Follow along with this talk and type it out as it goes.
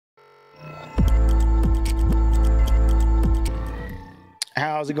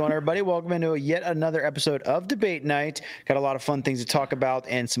How's it going, everybody? Welcome into yet another episode of Debate Night. Got a lot of fun things to talk about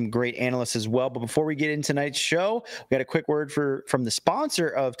and some great analysts as well. But before we get into tonight's show, we got a quick word from the sponsor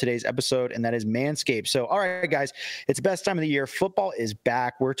of today's episode, and that is Manscaped. So, all right, guys, it's the best time of the year. Football is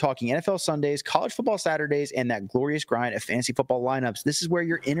back. We're talking NFL Sundays, college football Saturdays, and that glorious grind of fantasy football lineups. This is where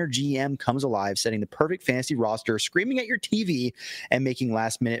your inner GM comes alive, setting the perfect fantasy roster, screaming at your TV, and making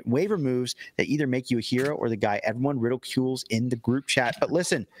last-minute waiver moves that either make you a hero or the guy everyone ridicules in the group chat. But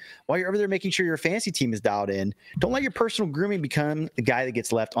listen, while you're over there making sure your fantasy team is dialed in, don't let your personal grooming become the guy that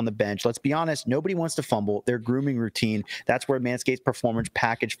gets left on the bench. Let's be honest, nobody wants to fumble their grooming routine. That's where Manscaped's Performance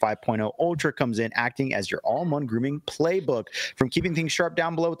Package 5.0 Ultra comes in, acting as your all-in-one grooming playbook. From keeping things sharp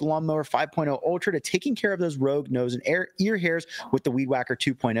down below with the Lawnmower 5.0 Ultra to taking care of those rogue nose and ear hairs with the Weed Whacker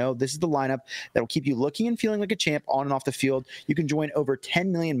 2.0, this is the lineup that will keep you looking and feeling like a champ on and off the field. You can join over 10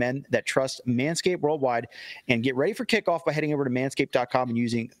 million men that trust Manscaped worldwide and get ready for kickoff by heading over to manscaped.com and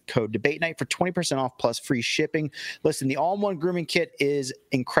using code DebateNight for 20% off plus free shipping. Listen, the all-in-one grooming kit is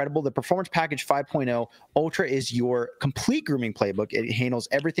incredible. The Performance Package 5.0 Ultra is your complete grooming playbook. It handles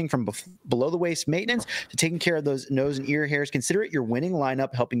everything from below-the-waist maintenance to taking care of those nose and ear hairs. Consider it your winning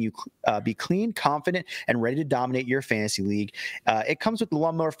lineup, helping you be clean, confident, and ready to dominate your fantasy league. It comes with the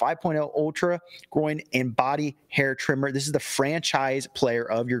Lawnmower 5.0 Ultra groin and body hair trimmer. This is the franchise player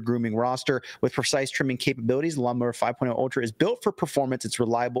of your grooming roster. With precise trimming capabilities, the Lawnmower 5.0 Ultra is built for performance. It's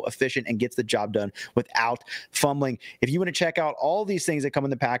reliable, efficient, and gets the job done without fumbling. If you want to check out all these things that come in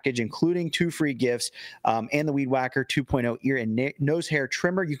the package, including 2 free gifts and the Weed Whacker 2.0 ear and nose hair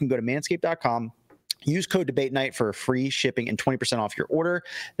trimmer, you can go to manscaped.com. Use code DebateNight for free shipping and 20% off your order.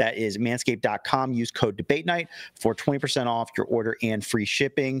 That is manscaped.com. Use code DebateNight for 20% off your order and free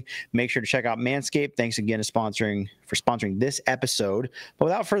shipping. Make sure to check out Manscaped. Thanks again for sponsoring this episode. But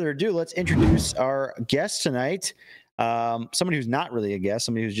without further ado, let's introduce our guest tonight. Somebody who's not really a guest,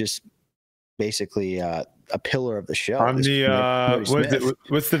 somebody who's just basically a pillar of the show. I'm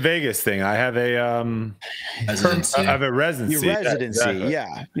what's the Vegas thing? I have a residency. I have a residency. Your residency,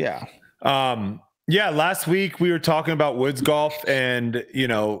 exactly. yeah. Yeah, last week we were talking about Woods Golf and,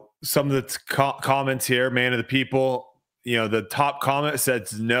 some of the comments here, man of the people, the top comment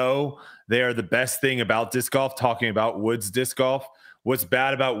says, no, they are the best thing about disc golf, talking about Woods disc golf. What's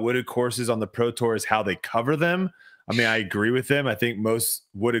bad about wooded courses on the Pro Tour is how they cover them. I mean, I agree with them. I think most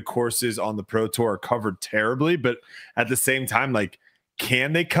wooded courses on the Pro Tour are covered terribly, but at the same time,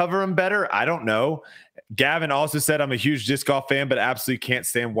 can they cover them better? I don't know. Gavin also said, I'm a huge disc golf fan, but absolutely can't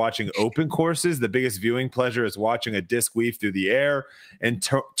stand watching open courses. The biggest viewing pleasure is watching a disc weave through the air and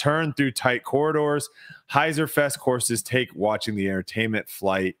turn through tight corridors. Heiserfest courses take watching the entertaining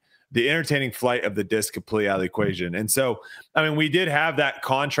flight of the disc completely out of the equation. And so, I mean, we did have that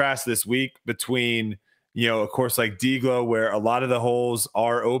contrast this week between, a course like Deglow, where a lot of the holes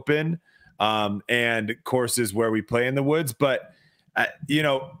are open, and courses where we play in the woods. But,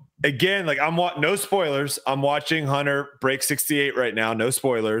 again, no spoilers. I'm watching Hunter break 68 right now. No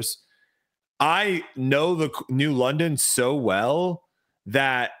spoilers. I know the New London so well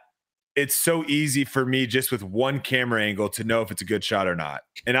that it's so easy for me just with one camera angle to know if it's a good shot or not.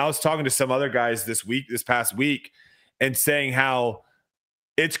 And I was talking to some other guys this past week, and saying how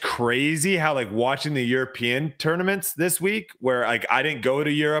it's crazy how watching the European tournaments this week, where I didn't go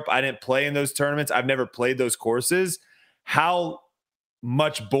to Europe, I didn't play in those tournaments, I've never played those courses, how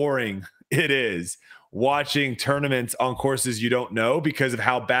much boring it is watching tournaments on courses you don't know because of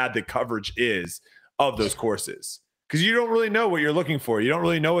how bad the coverage is of those courses. Because you don't really know what you're looking for. You don't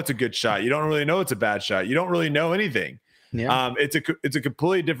really know it's a good shot. You don't really know it's a bad shot. You don't really know anything. Yeah. It's a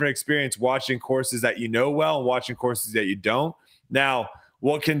completely different experience watching courses that you know well and watching courses that you don't. Now,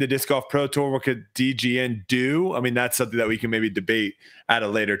 what can the Disc Golf Pro Tour, what could DGN do? I mean, that's something that we can maybe debate at a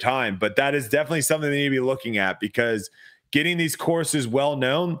later time. But that is definitely something they need to be looking at, because getting these courses well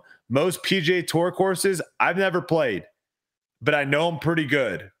known, most PGA Tour courses I've never played, but I know them pretty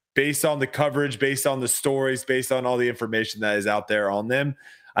good based on the coverage, based on the stories, based on all the information that is out there on them.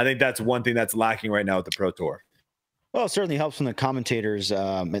 I think that's one thing that's lacking right now with the Pro Tour. Well, it certainly helps when the commentators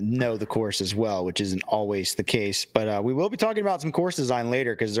know the course as well, which isn't always the case. But we will be talking about some course design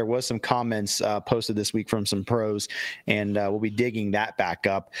later, because there was some comments posted this week from some pros, and we'll be digging that back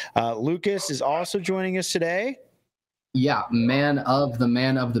up. Lucas is also joining us today. Yeah, man of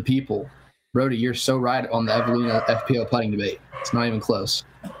the people. Brodie, you're so right on the Evelina FPO putting debate. It's not even close.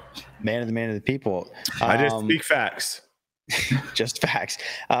 Man of the people. I just speak facts. Just facts.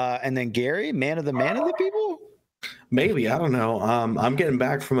 And then Gary, man of the people? Maybe, I don't know. I'm getting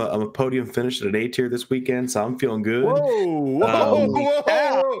back from a podium finish at an A tier this weekend, so I'm feeling good. Whoa!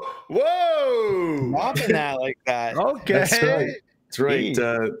 Dropping that like that. Okay. That's right. That's right.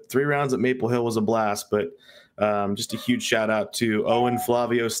 3 rounds at Maple Hill was a blast, but just a huge shout out to Owen,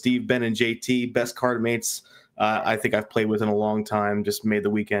 Flavio, Steve, Ben, and JT, best card mates I think I've played with in a long time. Just made the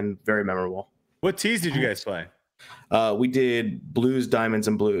weekend very memorable. What tees did you guys play? We did blues, diamonds,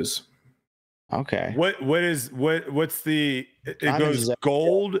 and blues. Okay. What's the? It Diamonds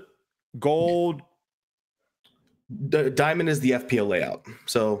goes gold. The diamond is the FPO layout,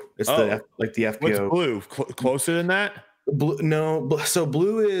 so it's the FPO. What's blue? Closer than that? Blue, no. So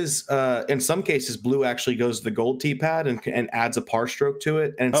blue is in some cases blue actually goes to the gold tee pad and adds a par stroke to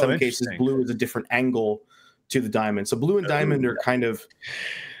it, and in some cases blue is a different angle to the diamond. So blue and diamond are kind of.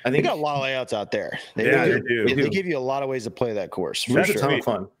 I think they got a lot of layouts out there. They do. They give you a lot of ways to play that course. That's a ton of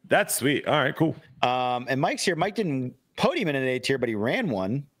fun. That's sweet. All right, cool. And Mike's here. Mike didn't podium in an A tier, but he ran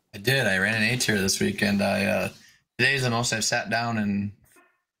one. I did. I ran an A tier this weekend. Today's the most I've sat down in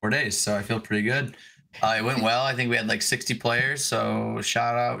 4 days, so I feel pretty good. It went well. I think we had like 60 players. So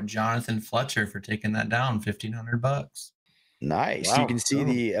shout out Jonathan Fletcher for taking that down, $1,500. Nice. Wow. You can see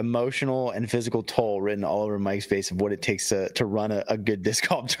the emotional and physical toll written all over Mike's face of what it takes to run a good disc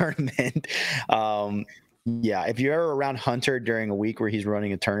golf tournament. Yeah, if you're ever around Hunter during a week where he's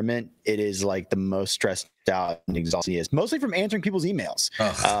running a tournament, it is like the most stressed out and exhausted he is, mostly from answering people's emails.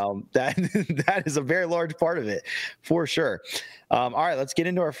 That is a very large part of it, for sure. All right, let's get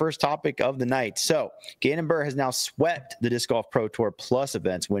into our first topic of the night. So Gannon Buhr has now swept the Disc Golf Pro Tour Plus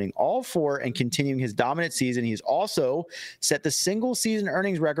events, winning all 4 and continuing his dominant season. He's also set the single season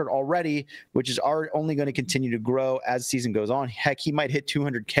earnings record already, which is only going to continue to grow as the season goes on. Heck, he might hit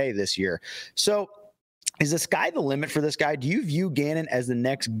 200K this year. So is the sky the limit for this guy? Do you view Gannon as the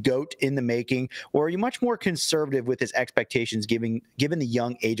next GOAT in the making, or are you much more conservative with his expectations given the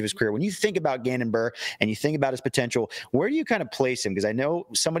young age of his career? When you think about Gannon Buhr and you think about his potential, where do you kind of place him? Because I know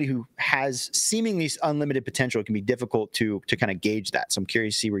somebody who has seemingly unlimited potential, it can be difficult to kind of gauge that. So I'm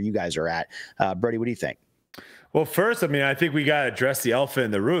curious to see where you guys are at. Brodie, what do you think? Well, first, I mean, I think we got to address the elephant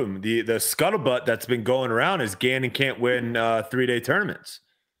in the room. The scuttlebutt that's been going around is Gannon can't win 3-day tournaments.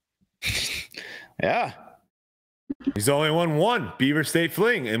 Yeah. He's only won 1 Beaver State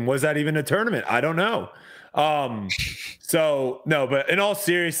Fling. And was that even a tournament? I don't know. So no, but in all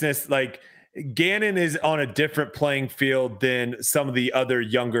seriousness, like Gannon is on a different playing field than some of the other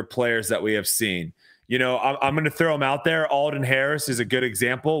younger players that we have seen. You know, I'm going to throw him out there. Alden Harris is a good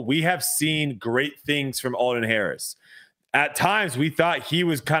example. We have seen great things from Alden Harris. At times we thought he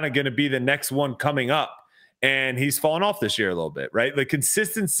was kind of going to be the next one coming up. And he's fallen off this year a little bit, right? The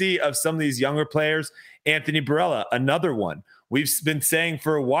consistency of some of these younger players, Anthony Barella, another one. We've been saying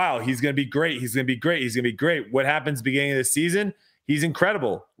for a while, he's going to be great. He's going to be great. He's going to be great. What happens beginning of the season? He's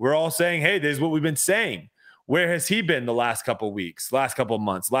incredible. We're all saying, hey, this is what we've been saying. Where has he been the last couple of weeks, last couple of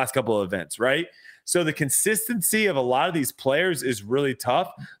months, last couple of events, right? So the consistency of a lot of these players is really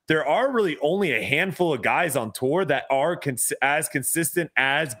tough. There are really only a handful of guys on tour that are as consistent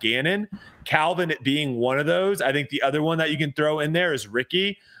as Gannon. Calvin being one of those. I think the other one that you can throw in there is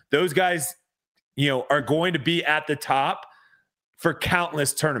Ricky. Those guys, you know, are going to be at the top for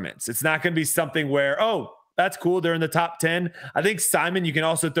countless tournaments. It's not going to be something where, oh, that's cool, they're in the top 10. I think Simon, you can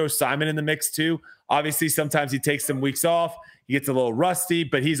also throw Simon in the mix too. Obviously, sometimes he takes some weeks off. He gets a little rusty,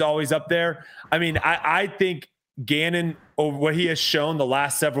 but he's always up there. I mean, I think Gannon, over what he has shown the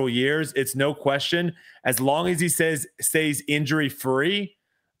last several years, it's no question. As long as he stays injury-free,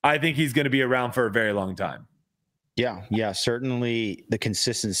 I think he's going to be around for a very long time. Yeah, certainly the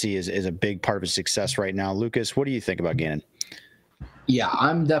consistency is a big part of his success right now. Lucas, what do you think about Gannon? Yeah,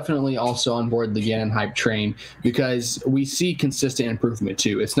 I'm definitely also on board the Gannon hype train because we see consistent improvement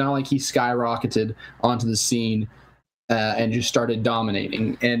too. It's not like he skyrocketed onto the scene and just started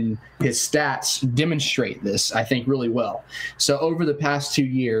dominating. And his stats demonstrate this, I think, really well. So over the past 2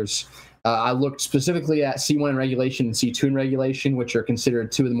 years, I looked specifically at C1 in regulation and C2 in regulation, which are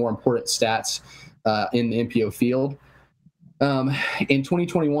considered 2 of the more important stats in the MPO field. In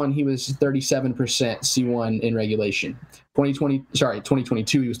 2021, he was 37% C1 in regulation.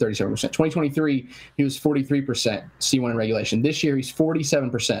 2022, he was 37%. 2023, he was 43% C1 in regulation. This year, he's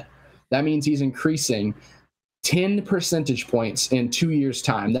 47%. That means he's increasing 10 percentage points in 2 years'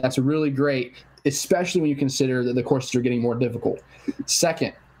 time. That's really great, especially when you consider that the courses are getting more difficult.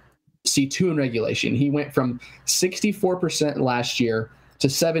 Second, C2 in regulation. He went from 64% last year to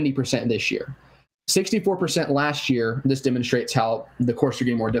 70% this year. 64% last year, this demonstrates how the courses are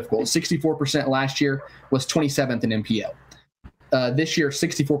getting more difficult. 64% last year was 27th in MPO. This year,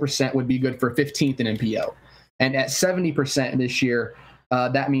 64% would be good for 15th in MPO. And at 70% this year,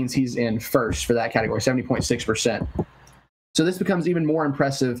 that means he's in first for that category, 70.6%. So this becomes even more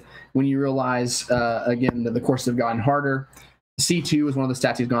impressive when you realize, again, that the courses have gotten harder. C2 is one of the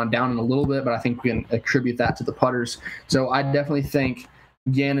stats he's gone down in a little bit, but I think we can attribute that to the putters. So I definitely think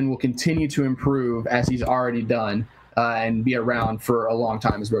Gannon will continue to improve as he's already done and be around for a long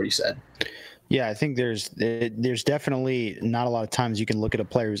time, as Brodie said. Yeah, I think there's definitely not a lot of times you can look at a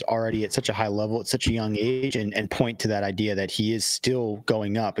player who's already at such a high level at such a young age and point to that idea that he is still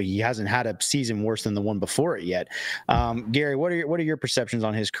going up. He hasn't had a season worse than the one before it yet. Gary, what are your perceptions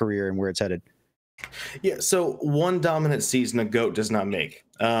on his career and where it's headed? Yeah, so one dominant season a GOAT does not make.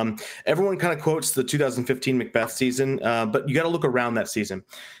 Everyone kind of quotes the 2015 Macbeth season, but you got to look around that season.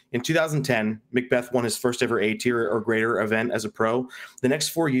 In 2010, Macbeth won his first ever A-tier or greater event as a pro. The next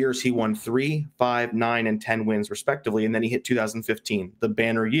 4 years, he won 3, 5, 9, and 10 wins respectively, and then he hit 2015, the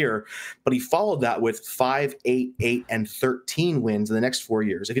banner year. But he followed that with 5, 8, 8, and 13 wins in the next 4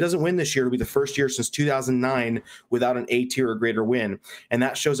 years. If he doesn't win this year, it'll be the first year since 2009 without an A-tier or greater win, and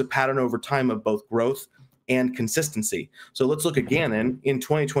that shows a pattern over time of both growth and consistency. So let's look at Gannon. In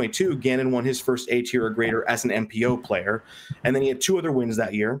 2022, Gannon won his first A-tier or greater as an MPO player, and then he had 2 other wins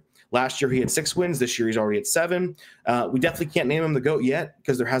that year. Last year, he had 6 wins. This year, he's already at 7. We definitely can't name him the GOAT yet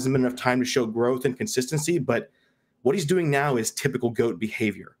because there hasn't been enough time to show growth and consistency, but what he's doing now is typical GOAT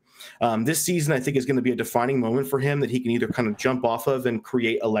behavior. This season, I think, is going to be a defining moment for him that he can either kind of jump off of and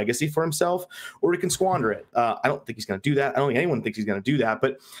create a legacy for himself, or he can squander it. I don't think he's going to do that. I don't think anyone thinks he's going to do that.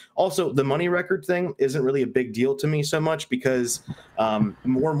 But also, the money record thing isn't really a big deal to me so much because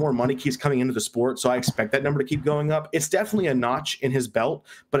more and more money keeps coming into the sport, so I expect that number to keep going up. It's definitely a notch in his belt,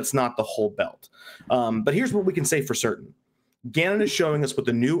 but it's not the whole belt. But here's what we can say for certain. Gannon is showing us what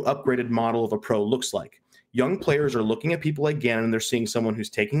the new upgraded model of a pro looks like. Young players are looking at people like Gannon, and they're seeing someone who's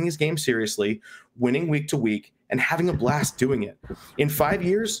taking his game seriously, winning week to week, and having a blast doing it. In 5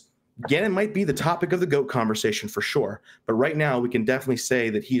 years, Gannon might be the topic of the GOAT conversation for sure, but right now we can definitely say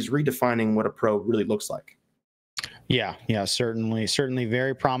that he's redefining what a pro really looks like. Yeah, certainly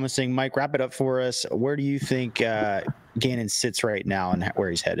very promising. Mike, wrap it up for us. Where do you think Gannon sits right now and where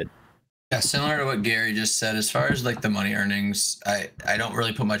he's headed? Yeah, similar to what Gary just said, as far as like the money earnings, I don't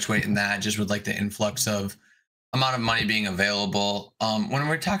really put much weight in that, just with like the influx of amount of money being available. When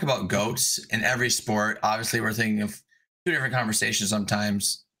we talk about GOATs in every sport, obviously we're thinking of 2 different conversations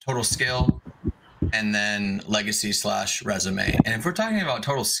sometimes: total skill and then legacy / resume. And if we're talking about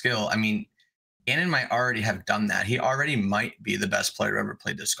total skill, I mean, Gannon might already have done that. He already might be the best player to ever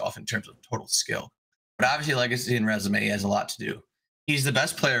play disc golf in terms of total skill. But obviously legacy and resume has a lot to do. He's the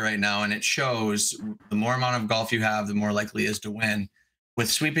best player right now, and it shows. The more amount of golf you have, the more likely it is to win. With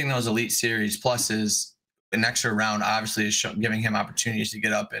sweeping those Elite Series pluses, an extra round obviously is giving him opportunities to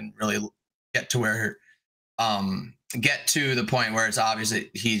get up and really get to where, get to the point where it's obvious that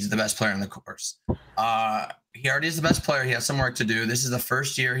he's the best player in the course. He already is the best player. He has some work to do. This is the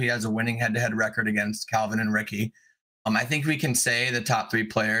first year he has a winning head-to-head record against Calvin and Ricky. I think we can say the top 3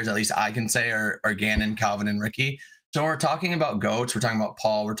 players, at least I can say, are Gannon, Calvin, and Ricky. So when we're talking about GOATs, we're talking about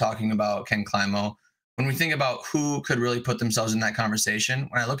Paul, we're talking about Ken Climo. When we think about who could really put themselves in that conversation,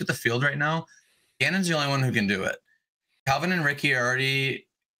 when I look at the field right now, Gannon's the only one who can do it. Calvin and Ricky are already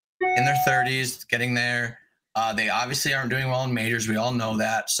in their 30s, getting there. They obviously aren't doing well in majors. We all know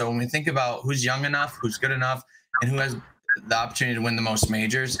that. So when we think about who's young enough, who's good enough, and who has the opportunity to win the most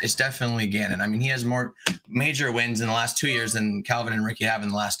majors, it's definitely Gannon. I mean, he has more major wins in the last 2 years than Calvin and Ricky have in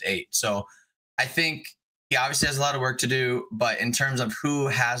the last 8. So I think he obviously has a lot of work to do, but in terms of who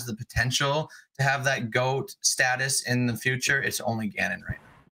has the potential to have that GOAT status in the future, it's only Gannon right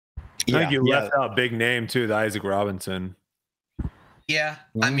now. I think you left out a big name too, the Isaac Robinson. Yeah,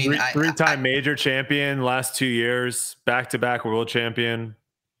 I mean, three-time major champion, last 2 years, back-to-back world champion.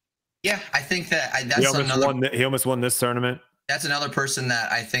 Yeah, I think that he almost won this tournament. That's another person that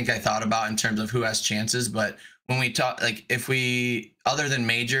I think I thought about in terms of who has chances, but when we talk, like, if we, other than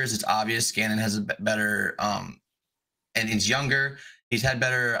majors, it's obvious Gannon has a better, and he's younger. He's had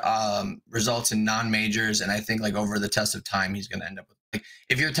better results in non-majors, and I think, like, over the test of time, he's going to end up with, like,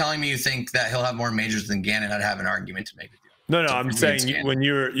 if you're telling me you think that he'll have more majors than Gannon, I'd have an argument to make with you. No, I'm saying when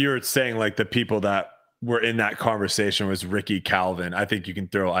you're saying, like, the people that were in that conversation was Ricky, Calvin. I think you can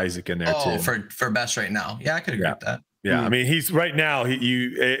throw Isaac in there too. For best right now. Yeah, I could agree with that. Yeah, I mean, he's right now.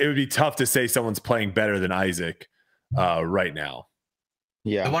 It would be tough to say someone's playing better than Isaac right now.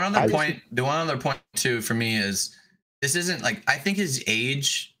 Yeah. The one other point too for me is this isn't like, I think his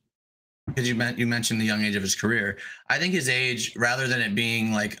age, because you mentioned the young age of his career. I think his age, rather than it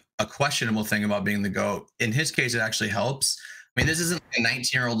being like a questionable thing about being the GOAT, in his case, it actually helps. I mean, this isn't like a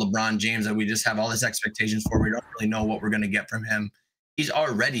 19-year-old LeBron James that we just have all this expectations for. We don't really know what we're going to get from him. He's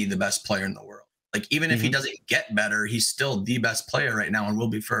already the best player in the world. Like, even if he doesn't get better, he's still the best player right now and will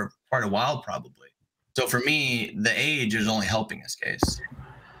be for quite a while, probably. So for me, the age is only helping his case.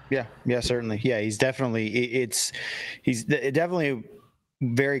 Yeah, certainly. Yeah, he's definitely he's definitely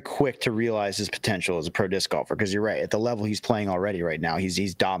very quick to realize his potential as a pro disc golfer, because you're right, at the level he's playing already right now,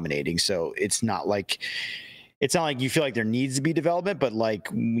 he's dominating. So it's not like you feel like there needs to be development, but like,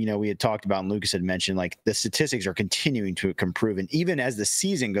 you know, we had talked about and Lucas had mentioned, like the statistics are continuing to improve, and even as the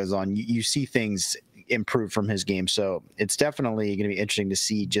season goes on, you see things improve from his game. So it's definitely going to be interesting to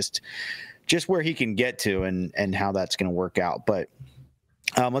see just where he can get to and how that's going to work out. But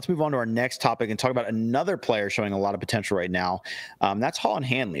let's move on to our next topic and talk about another player showing a lot of potential right now. That's Holland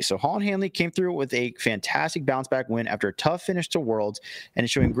Hanley. So Holland Hanley came through with a fantastic bounce back win after a tough finish to Worlds and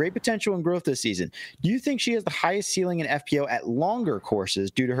is showing great potential and growth this season. Do you think she has the highest ceiling in FPO at longer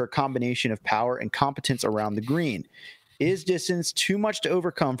courses due to her combination of power and competence around the green? Is distance too much to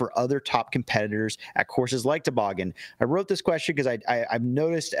overcome for other top competitors at courses like Toboggan? I wrote this question because I've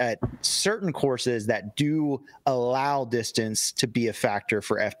noticed at certain courses that do allow distance to be a factor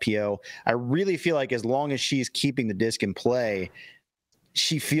for FPO. I really feel like as long as she's keeping the disc in play,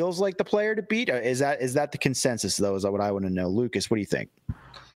 she feels like the player to beat. Is that the consensus, though? Is that what I want to know? Lucas, what do you think?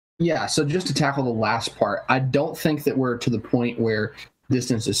 Yeah, so just to tackle the last part, I don't think that we're to the point where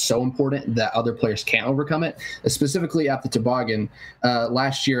distance is so important that other players can't overcome it. Specifically at the Toboggan,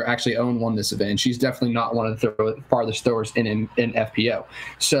 last year, actually Owen won this event, and she's definitely not one of the farthest throwers in FPO.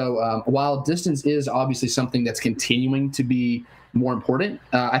 So while distance is obviously something that's continuing to be more important,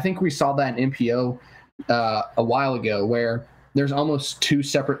 I think we saw that in MPO a while ago, where there's almost two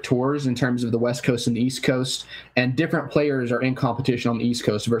separate tours in terms of the West Coast and the East Coast, and different players are in competition on the East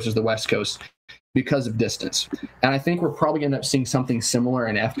Coast versus the West Coast because of distance. And I think we're probably going to end up seeing something similar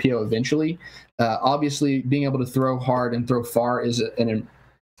in FPO eventually. Obviously, being able to throw hard and throw far is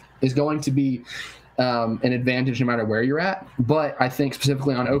going to be an advantage no matter where you're at. But I think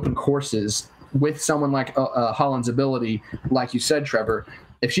specifically on open courses, with someone like Holland's ability, like you said, Trevor,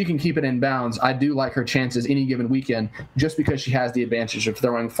 if she can keep it in bounds, I do like her chances any given weekend, just because she has the advantage of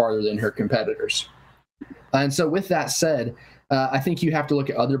throwing farther than her competitors. And so with that said, I think you have to look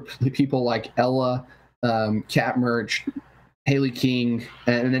at other people like Ella, Kat Merch, Haley King,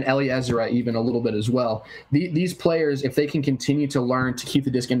 and then Ellie Ezra even a little bit as well. These players, if they can continue to learn to keep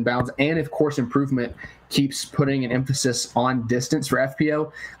the disc in bounds, and if course improvement keeps putting an emphasis on distance for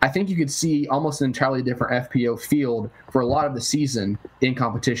FPO, I think you could see almost an entirely different FPO field for a lot of the season in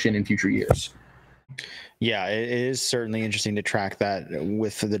competition in future years. Yeah, it is certainly interesting to track that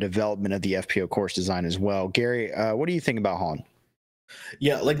with the development of the FPO course design as well. Gary, what do you think about Holland?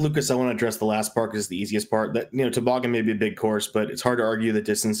 Yeah, like Lucas, I want to address the last part because it's the easiest part. That, you know, Toboggan may be a big course, but it's hard to argue that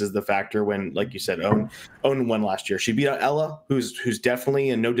distance is the factor when, like you said, Owen won last year. She beat out Ella, who's definitely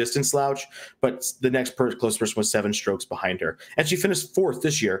a no distance slouch, but the next close person was 7 strokes behind her, and she finished 4th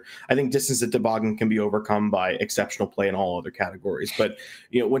this year. I think distance at Toboggan can be overcome by exceptional play in all other categories. But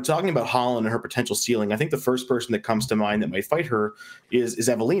you know, when talking about Holland and her potential ceiling, I think the first person that comes to mind that might fight her is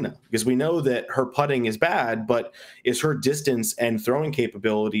Evelina, because we know that her putting is bad, but is her distance and throwing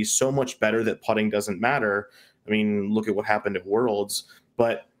capability so much better that putting doesn't matter? I mean, look at what happened at Worlds.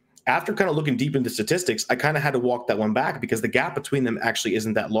 But after kind of looking deep into statistics, I kind of had to walk that one back, because the gap between them actually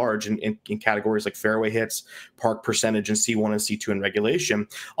isn't that large in categories like fairway hits, park percentage, and C1 and C2 in regulation.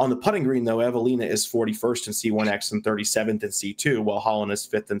 On the putting green, though, Evelina is 41st in C1X and 37th in C2, while Holland is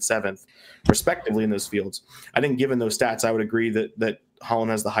 5th and 7th, respectively, in those fields. I think given those stats, I would agree that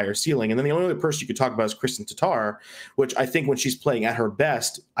Holland has the higher ceiling. And then the only other person you could talk about is Kristin Tattar, which I think when she's playing at her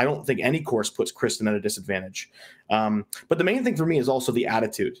best, I don't think any course puts Kristin at a disadvantage. But the main thing for me is also the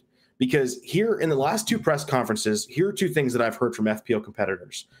attitude, because here in the last 2 press conferences, here are 2 things that I've heard from FPO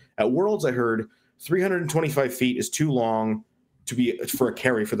competitors. At Worlds, I heard 325 feet is too long for a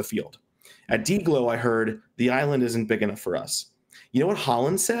carry for the field. At D-Glow, I heard the island isn't big enough for us. You know what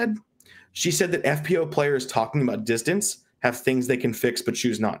Holland said? She said that FPO players talking about distance have things they can fix but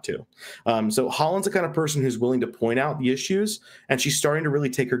choose not to. So Holland's the kind of person who's willing to point out the issues, and she's starting to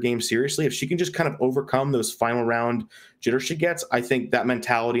really take her game seriously. If she can just kind of overcome those final round jitters she gets, I think that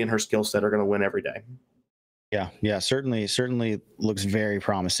mentality and her skill set are going to win every day. Yeah, certainly looks very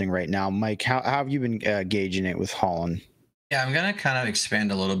promising right now. Mike, how have you been gauging it with Holland? Yeah, I'm going to kind of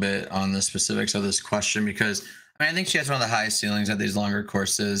expand a little bit on the specifics of this question, because I think she has one of the highest ceilings at these longer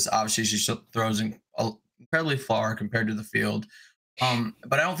courses. Obviously, she still throws incredibly far compared to the field.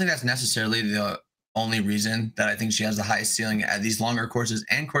 But I don't think that's necessarily the only reason that I think she has the highest ceiling at these longer courses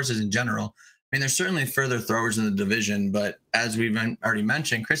and courses in general. I mean, there's certainly further throwers in the division, but as we've already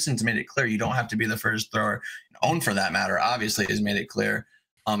mentioned, Kristin's made it clear you don't have to be the first thrower. Owen, for that matter, obviously has made it clear,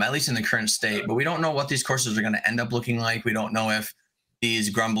 at least in the current state. But we don't know what these courses are going to end up looking like. We don't know if these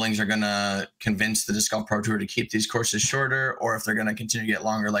grumblings are going to convince the Disc Golf Pro Tour to keep these courses shorter, or if they're going to continue to get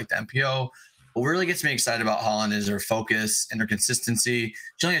longer like the MPO. What really gets me excited about Holland is her focus and her consistency.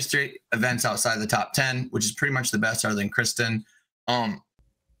 She only has 3 events outside the top 10, which is pretty much the best other than Kristin.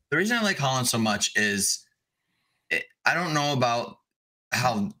 The reason I like Holland so much is I don't know about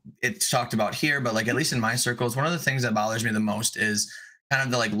how it's talked about here, but like at least in my circles, one of the things that bothers me the most is kind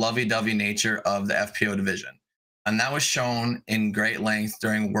of the like lovey-dovey nature of the FPO division. And that was shown in great length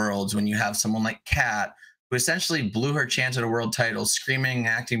during Worlds when you have someone like Kat, who essentially blew her chance at a world title, screaming and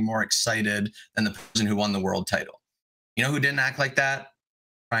acting more excited than the person who won the world title. You know who didn't act like that?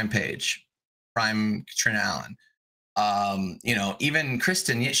 Prime Page, Prime Katrina Allen. You know, even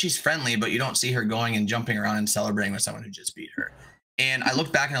Kristin, yet she's friendly, but you don't see her going and jumping around and celebrating with someone who just beat her. And I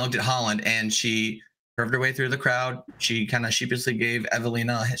looked back and I looked at Holland, and she curved her way through the crowd. She kind of sheepishly gave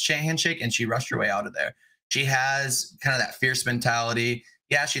Evelina a handshake, and she rushed her way out of there. She has kind of that fierce mentality.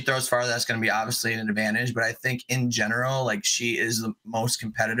 Yeah, she throws far. That's going to be obviously an advantage. But I think in general, like she is the most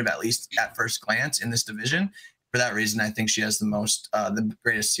competitive, at least at first glance, in this division. For that reason, I think she has the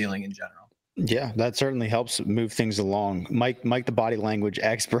greatest ceiling in general. Yeah, that certainly helps move things along. Mike, the body language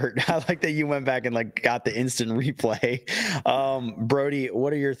expert. I like that you went back and like got the instant replay. Brodie,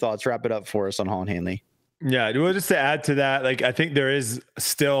 what are your thoughts? Wrap it up for us on Holland Hanley. Yeah, well, just to add to that, like I think there is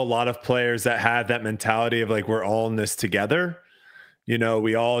still a lot of players that have that mentality of like we're all in this together. You know,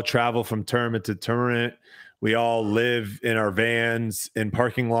 we all travel from tournament to tournament. We all live in our vans in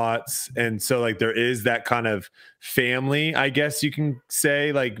parking lots. And so like there is that kind of family, I guess you can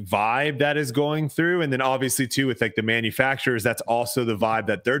say, like vibe that is going through. And then obviously too with like the manufacturers, that's also the vibe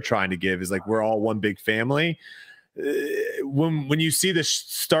that they're trying to give is like we're all one big family. When you see the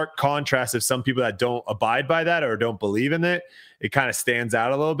stark contrast of some people that don't abide by that or don't believe in it, it kind of stands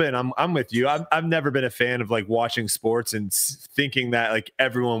out a little bit. And I'm with you. I've never been a fan of like watching sports and thinking that like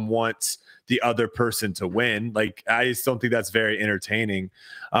everyone wants the other person to win. Like I just don't think that's very entertaining.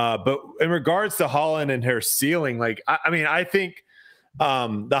 But in regards to Holland and her ceiling, like I mean, I think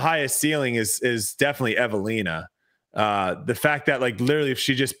the highest ceiling is definitely Evelina. The fact that like literally if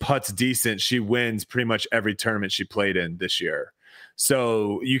she just putts decent, she wins pretty much every tournament she played in this year.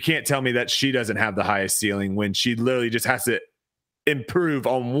 So you can't tell me that she doesn't have the highest ceiling when she literally just has to improve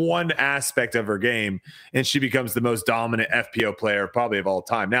on one aspect of her game and she becomes the most dominant FPO player probably of all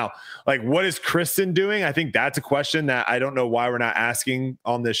time. Now, like what is Kristin doing? I think that's a question that I don't know why we're not asking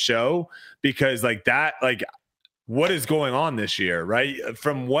on this show, because like that, like what is going on this year, right?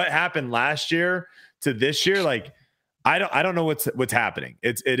 From what happened last year to this year, like I don't know what's happening.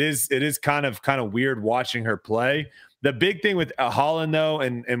 It is kind of weird watching her play. The big thing with Holland though,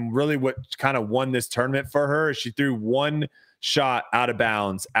 and really what kind of won this tournament for her is she threw one shot out of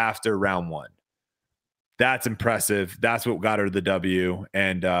bounds after round 1. That's impressive. That's what got her the W.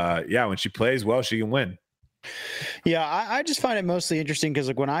 And yeah, when she plays well, she can win. Yeah, I just find it mostly interesting because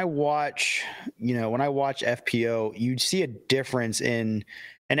like when I watch FPO, you see a difference in,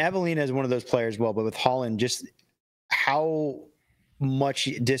 and Evelina is one of those players, well, but with Holland, just how much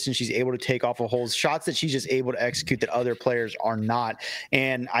distance she's able to take off of holes, shots that she's just able to execute that other players are not.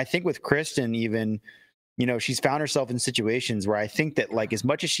 And I think with Kristin, even, you know, she's found herself in situations where I think that like as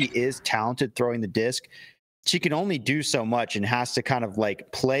much as she is talented throwing the disc, she can only do so much and has to kind of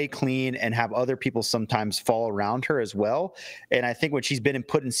like play clean and have other people sometimes fall around her as well. And I think when she's been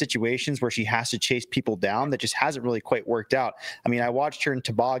put in situations where she has to chase people down, that just hasn't really quite worked out. I mean, I watched her in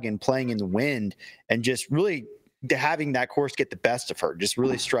Toboggan playing in the wind and just really having that course get the best of her, just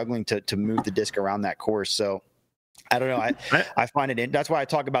really struggling to move the disc around that course. So I don't know. I find it, that's why I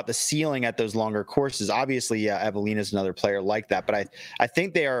talk about the ceiling at those longer courses. Obviously, yeah, Evelina's another player like that, but I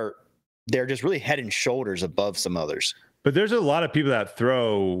think they're just really head and shoulders above some others. But there's a lot of people that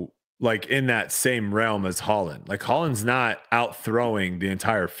throw like in that same realm as Holland. Like Holland's not out throwing the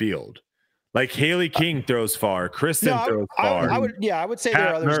entire field. Like Haley King throws far, Kristin throws far. I would say there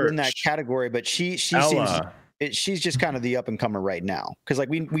are others in that category, but she seems she's just kind of the up and comer right now. Because like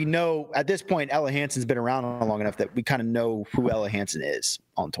we know at this point, Ella Hansen's been around long enough that we kind of know who Ella Hansen is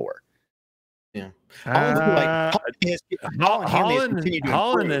on tour. Yeah. Holland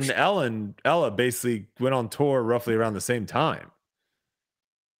and Ella basically went on tour roughly around the same time.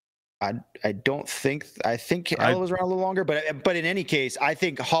 I think Ella was around a little longer, but in any case, I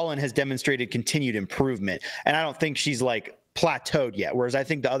think Holland has demonstrated continued improvement, and I don't think she's like plateaued yet. Whereas I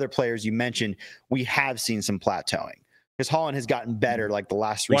think the other players you mentioned, we have seen some plateauing because Holland has gotten better like the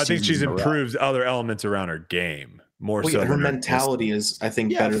last 3 seasons. I think she's improved other elements around her game more so. Her mentality is, I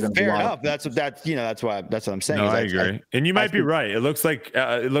think, better than fair enough. That's what I'm saying. No, I agree. And you might be right. It looks like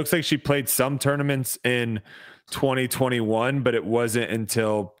she played some tournaments in 2021, but it wasn't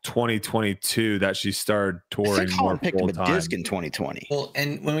until 2022 that she started touring more full time. Disc in 2020. Well,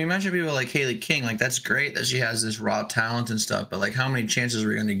 and when we mention people like Haley King, like that's great that she has this raw talent and stuff, but like how many chances are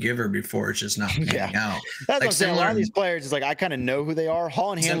we going to give her before it's just not panning out? That's like what I'm saying. A lot of these players is like I kind of know who they are.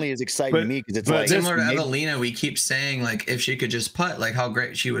 Holland Hanley is exciting to me because it's like similar to Evelina. We keep saying like if she could just putt, like how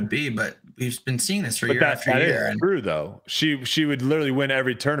great she would be, but we've been seeing this for year after year. That's true though. She would literally win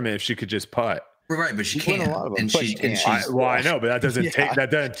every tournament if she could just putt. Right, but she can't. I know, but that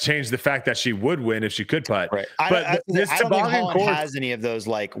doesn't change the fact that she would win if she could putt. Right. But I don't think Holland has any of those.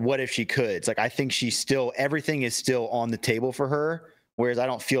 Like, what if she could? It's like I think she's still everything is still on the table for her. Whereas I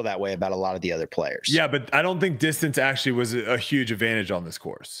don't feel that way about a lot of the other players. Yeah, but I don't think distance actually was a huge advantage on this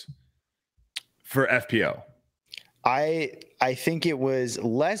course for FPO. I think it was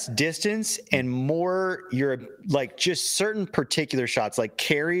less distance and more you're like just certain particular shots like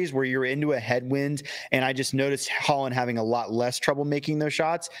carries where you're into a headwind. And I just noticed Holland having a lot less trouble making those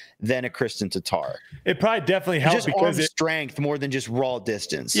shots than a Kristin Tattar. It probably definitely helps because it's strength more than just raw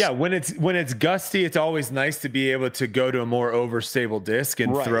distance. Yeah, when it's gusty, it's always nice to be able to go to a more overstable disc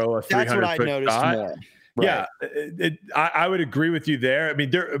and throw a 300-foot shot. That's what I noticed more. Right. Yeah, I would agree with you there. I mean,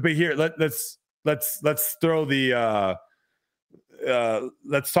 but here let's throw the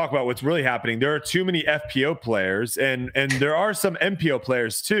let's talk about what's really happening. There are too many FPO players and there are some MPO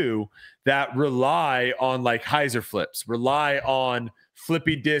players too that rely on like hyzer flips, rely on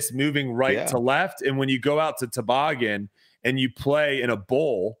flippy disc moving right to left. And when you go out to toboggan and you play in a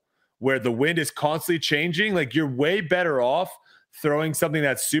bowl where the wind is constantly changing, like you're way better off throwing something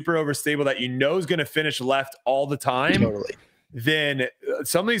that's super overstable that you know is going to finish left all the time. Totally. Then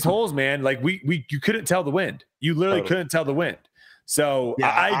some of these holes, man, like you couldn't tell the wind. You literally couldn't tell the wind. So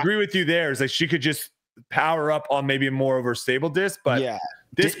I agree with you there. It's like she could just power up on maybe a more overstable disc, but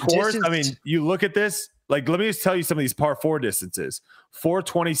this course, I mean, you look at this, like, let me just tell you some of these par 4 distances: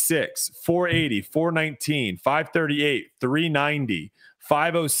 426, 480, 419, 538, 390,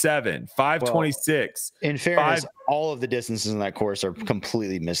 507, 526. In fairness, all of the distances in that course are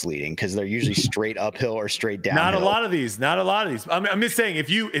completely misleading because they're usually straight uphill or straight downhill. Not a lot of these. I'm just saying, if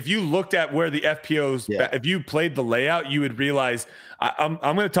you looked at where the FPOs, if you played the layout, you would realize. I'm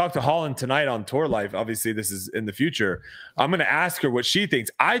going to talk to Holland tonight on Tour Life. Obviously, this is in the future. I'm going to ask her what she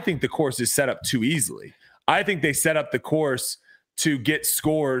thinks. I think the course is set up too easily. I think they set up the course to get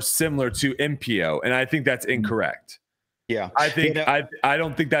scores similar to MPO, and I think that's incorrect. Yeah, I think I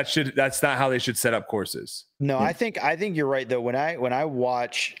don't think that's not how they should set up courses. No, I think you're right though. When I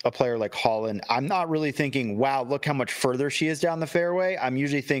watch a player like Holland, I'm not really thinking, wow, look how much further she is down the fairway. I'm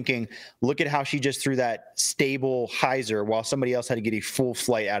usually thinking, look at how she just threw that stable hyzer while somebody else had to get a full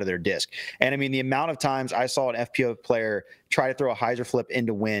flight out of their disc. And I mean, the amount of times I saw an FPO player try to throw a hyzer flip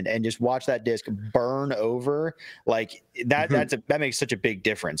into wind and just watch that disc burn over, like that that makes such a big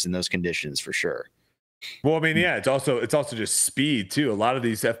difference in those conditions for sure. Well, I mean, yeah, it's also just speed too. A lot of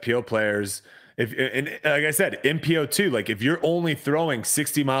these FPO players, and like I said, MPO too. Like if you're only throwing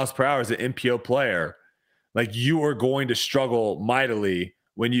 60 miles per hour as an MPO player, like you are going to struggle mightily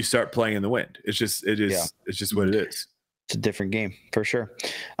when you start playing in the wind. It's just what it is. It's a different game for sure.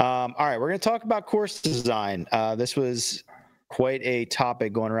 All right, we're going to talk about course design. This was quite a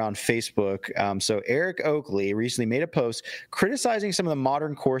topic going around Facebook. So Eric Oakley recently made a post criticizing some of the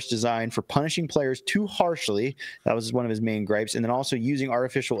modern course design for punishing players too harshly. That was one of his main gripes. And then also using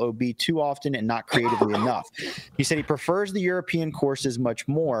artificial OB too often and not creatively enough. He said he prefers the European courses much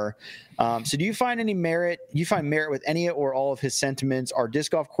more. So do you find any merit? Do you find merit with any or all of his sentiments? Are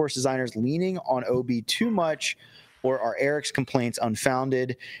disc golf course designers leaning on OB too much, or are Eric's complaints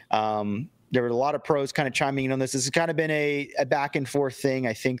unfounded? There were a lot of pros kind of chiming in on this. This has kind of been a back and forth thing.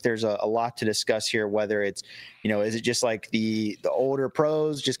 I think there's a lot to discuss here, whether it's, is it just like the older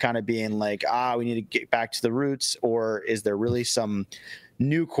pros just kind of being like, we need to get back to the roots, or is there really some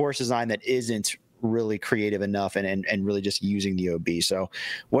new course design that isn't really creative enough and really just using the OB? So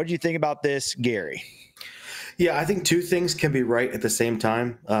what do you think about this, Gary? Yeah, I think two things can be right at the same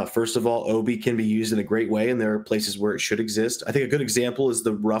time. First of all, OB can be used in a great way, and there are places where it should exist. I think a good example is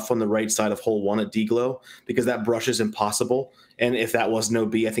the rough on the right side of hole 1 at Deglow, because that brush is impossible. And if that wasn't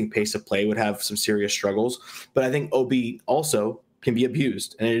OB, I think pace of play would have some serious struggles. But I think OB also can be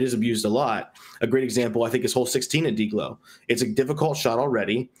abused, and it is abused a lot. A great example, I think, is hole 16 at Deglow. It's a difficult shot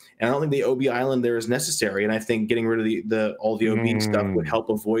already, and I don't think the OB island there is necessary. And I think getting rid of all the OB stuff would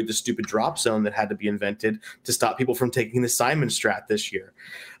help avoid the stupid drop zone that had to be invented to stop people from taking the Simon strat this year.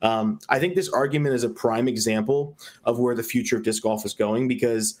 I think this argument is a prime example of where the future of disc golf is going,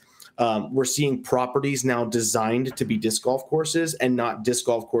 because We're seeing properties now designed to be disc golf courses and not disc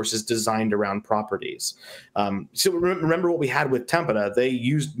golf courses designed around properties. So remember what we had with Tempera. They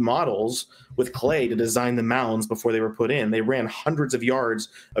used models with clay to design the mounds before they were put in. They ran hundreds of yards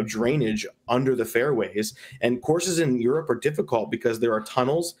of drainage under the fairways, and courses in Europe are difficult because there are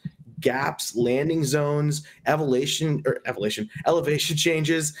tunnels, gaps, landing zones, elevation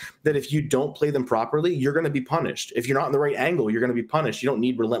changes that if you don't play them properly, you're going to be punished. If you're not in the right angle, you're going to be punished. You don't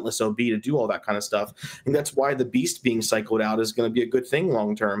need relentless OB to do all that kind of stuff. And that's why the beast being cycled out is going to be a good thing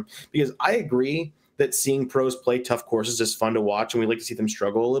long term, because I agree that seeing pros play tough courses is fun to watch, and we like to see them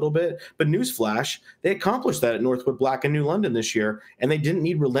struggle a little bit. But newsflash, they accomplished that at Northwood Black and New London this year, and they didn't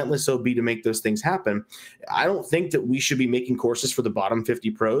need relentless OB to make those things happen. I don't think that we should be making courses for the bottom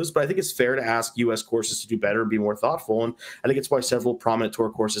 50 pros, but I think it's fair to ask U.S. courses to do better and be more thoughtful, and I think it's why several prominent tour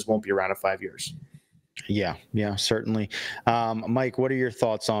courses won't be around in 5 years. Yeah, certainly. Mike, what are your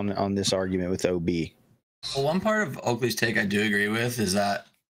thoughts on this argument with OB? Well, one part of Oakley's take I do agree with is that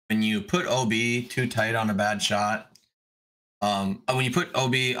when you put OB too tight on a bad shot, when you put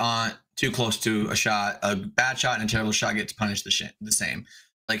OB on too close to a shot, a bad shot and a terrible shot gets punished the same.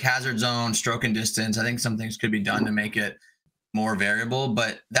 Like hazard zone, stroke and distance, I think some things could be done to make it more variable.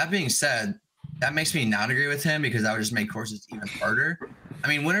 But that being said, that makes me not agree with him, because that would just make courses even harder. I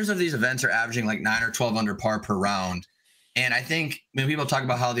mean, winners of these events are averaging like 9 or 12 under par per round. And I think when people talk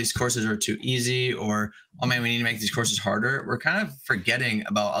about how these courses are too easy, or, oh man, we need to make these courses harder, we're kind of forgetting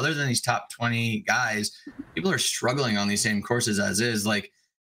about, other than these top 20 guys, people are struggling on these same courses as is. Like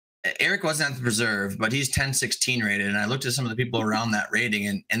Eric wasn't at the Preserve, but he's 10-16 rated. And I looked at some of the people around that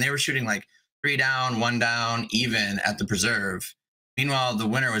rating, and they were shooting like 3 down, 1 down, even at the Preserve. Meanwhile, the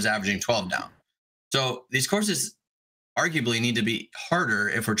winner was averaging 12 down. So these courses arguably need to be harder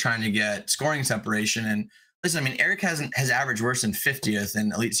if we're trying to get scoring separation. And listen, I mean, Eric has averaged worse than 50th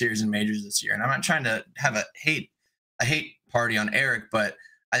in Elite Series and Majors this year. And I'm not trying to have a hate party on Eric, but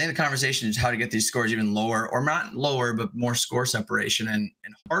I think the conversation is how to get these scores even lower, or not lower, but more score separation, and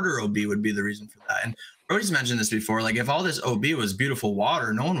harder OB would be the reason for that. And Brodie's mentioned this before. Like, if all this OB was beautiful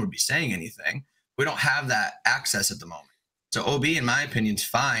water, no one would be saying anything. We don't have that access at the moment. So OB, in my opinion, is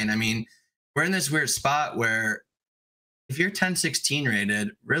fine. I mean, we're in this weird spot where if you're 10-16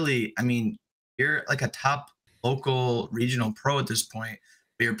 rated, really, I mean, you're like a top local regional pro at this point,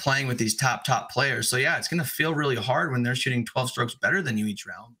 but you're playing with these top players. So yeah, it's going to feel really hard when they're shooting 12 strokes better than you each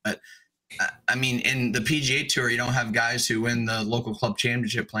round. But I mean, in the PGA Tour, you don't have guys who win the local club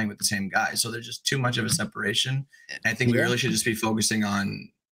championship playing with the same guys. So there's just too much of a separation. And I think we really should just be focusing on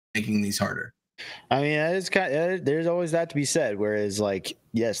making these harder. I mean, it's there's always that to be said. Whereas, like,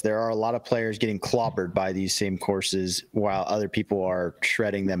 yes, there are a lot of players getting clobbered by these same courses, while other people are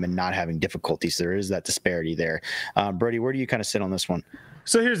shredding them and not having difficulties. There is that disparity there. Brodie, where do you kind of sit on this one?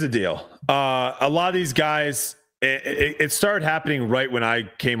 So here's the deal. A lot of these guys, it started happening right when I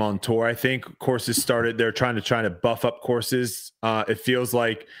came on tour. I think courses started, they're trying to buff up courses. It feels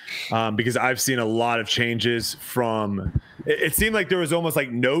like, because I've seen a lot of changes from, it seemed like there was almost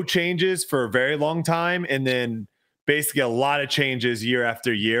like no changes for a very long time, and then basically a lot of changes year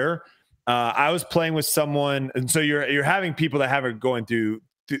after year. I was playing with someone, and so you're having people that haven't going through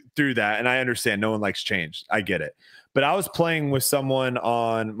that, and I understand no one likes change. I get it. But I was playing with someone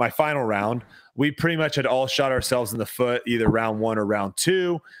on my final round. We pretty much had all shot ourselves in the foot, either round 1 or round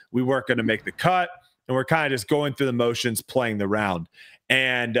 2. We weren't going to make the cut, and we're kind of just going through the motions, playing the round.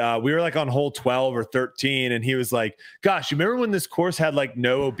 And we were like on hole 12 or 13, and he was like, gosh, you remember when this course had like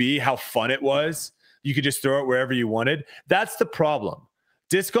no OB, how fun it was? You could just throw it wherever you wanted. That's the problem.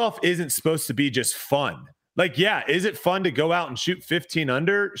 Disc golf isn't supposed to be just fun. Like, yeah, is it fun to go out and shoot 15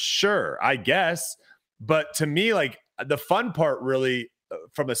 under? Sure, I guess. But to me, like, the fun part really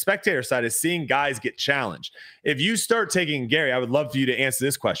from a spectator side is seeing guys get challenged. If you start taking, Gary, I would love for you to answer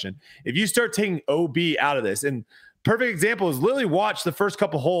this question. If you start taking OB out of this, and perfect example is literally watch the first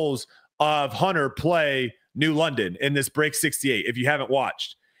couple holes of Hunter play New London in this break 68. If you haven't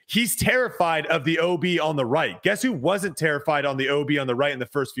watched, he's terrified of the OB on the right. Guess who wasn't terrified on the OB on the right in the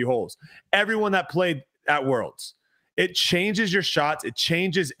first few holes? Everyone that played at Worlds. It changes your shots. It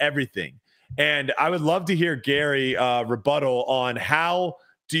changes everything. And I would love to hear Gary rebuttal on how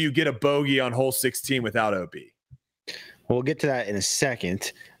do you get a bogey on hole 16 without OB? We'll get to that in a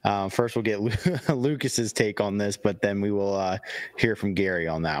second. First, we'll get Lucas's take on this, but then we will hear from Gary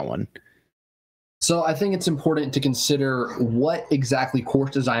on that one. So I think it's important to consider what exactly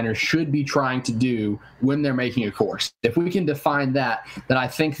course designers should be trying to do when they're making a course. If we can define that, then I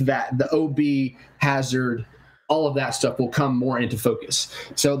think that the OB hazard all of that stuff will come more into focus.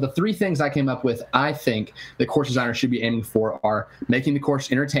 So the three things I came up with, I think the course designers should be aiming for are making the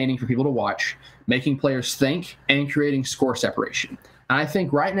course entertaining for people to watch, making players think, and creating score separation. And I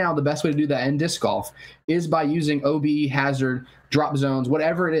think right now the best way to do that in disc golf is by using OB, hazard, drop zones,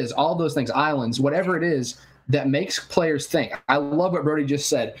 whatever it is, all those things, islands, whatever it is that makes players think. I love what Brodie just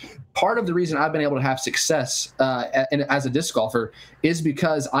said. Part of the reason I've been able to have success as a disc golfer is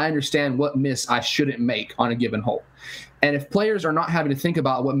because I understand what miss I shouldn't make on a given hole. And if players are not having to think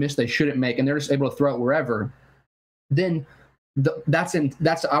about what miss they shouldn't make and they're just able to throw it wherever, then that's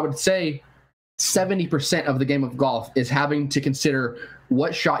I would say 70% of the game of golf is having to consider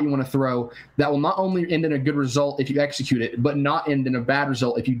what shot you want to throw that will not only end in a good result if you execute it, but not end in a bad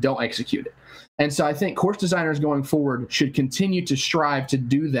result if you don't execute it. And so I think course designers going forward should continue to strive to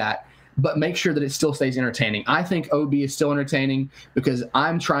do that, but make sure that it still stays entertaining. I think OB is still entertaining because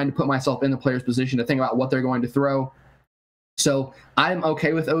I'm trying to put myself in the player's position to think about what they're going to throw. So I'm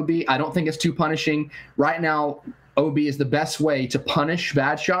okay with OB. I don't think it's too punishing. Right now, OB is the best way to punish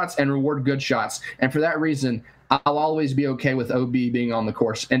bad shots and reward good shots. And for that reason, I'll always be okay with OB being on the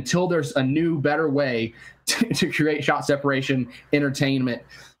course until there's a new, better way to create shot separation, entertainment,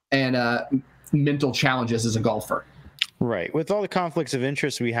 and mental challenges as a golfer. Right. With all the conflicts of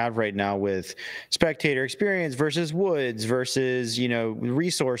interest we have right now with spectator experience versus woods versus,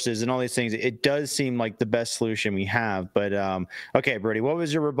 resources and all these things, it does seem like the best solution we have. But okay, Brodie, what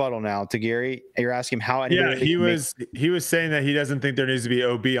was your rebuttal now to Gary? You're asking him how. Yeah, he was saying that he doesn't think there needs to be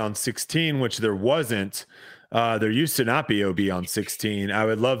OB on 16, which there wasn't. There used to not be OB on 16. I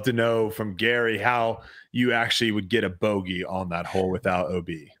would love to know from Gary how you actually would get a bogey on that hole without OB.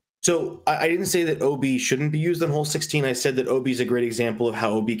 So I didn't say that OB shouldn't be used on hole 16. I said that OB is a great example of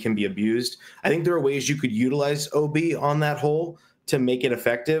how OB can be abused. I think there are ways you could utilize OB on that hole to make it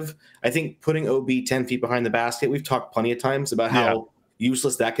effective. I think putting OB 10 feet behind the basket, we've talked plenty of times about how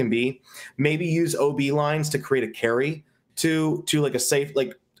useless that can be. Maybe use OB lines to create a carry to like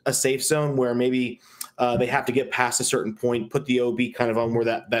a safe zone where maybe they have to get past a certain point, put the OB kind of on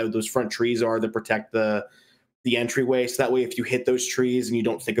where those front trees are that protect the entryway. So that way, if you hit those trees and you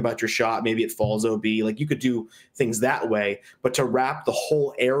don't think about your shot, maybe it falls OB. Like you could do things that way, but to wrap the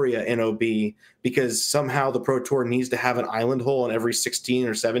whole area in OB, because somehow the Pro Tour needs to have an island hole on every 16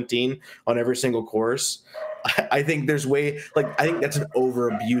 or 17 on every single course. I think I think that's an over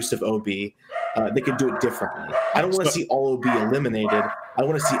abuse of OB. They could do it differently. I don't want to see all OB eliminated. I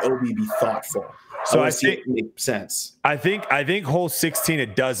want to see OB be thoughtful. So I think it makes sense. I think hole 16,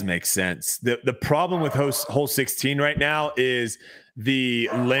 it does make sense. The problem with hole 16 right now is the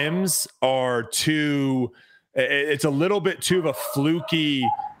limbs are it's a little bit too of a fluky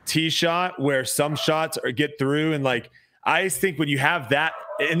tee shot where some shots get through. And I just think when you have that,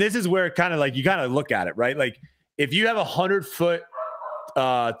 and this is where kind of you got to look at it, right? Like if you have 100-foot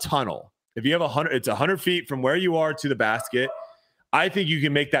tunnel, if you have it's 100 feet from where you are to the basket, I think you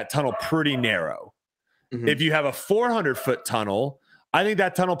can make that tunnel pretty narrow. Mm-hmm. If you have a 400-foot tunnel, I think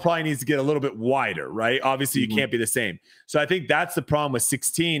that tunnel probably needs to get a little bit wider, right? Obviously, you can't be the same. So I think that's the problem with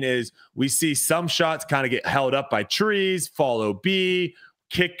 16 is we see some shots kind of get held up by trees, fall OB,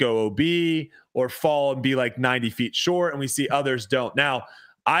 kick go OB, or fall and be 90 feet short, and we see others don't. Now,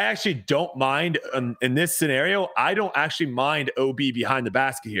 I actually don't mind in this scenario. I don't actually mind OB behind the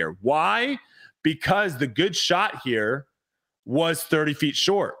basket here. Why? Because the good shot here was 30 feet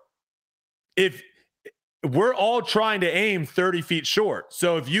short. If we're all trying to aim 30 feet short.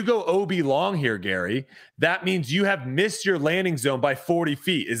 So if you go OB long here, Gary, that means you have missed your landing zone by 40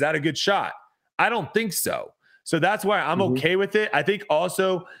 feet. Is that a good shot? I don't think so. So that's why I'm okay with it. I think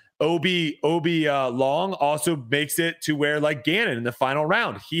also OB long also makes it to where Gannon in the final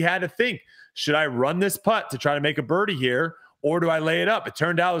round, he had to think, should I run this putt to try to make a birdie here? Or do I lay it up? It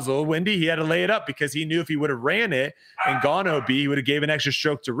turned out it was a little windy. He had to lay it up because he knew if he would have ran it and gone OB, he would have gave an extra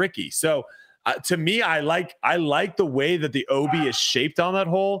stroke to Ricky. So to me, I like the way that the OB is shaped on that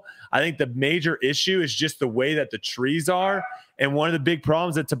hole. I think the major issue is just the way that the trees are. And one of the big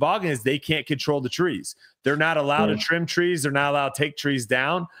problems at Toboggan is they can't control the trees. They're not allowed to trim trees. They're not allowed to take trees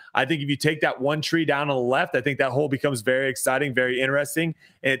down. I think if you take that one tree down on the left, I think that hole becomes very exciting, very interesting.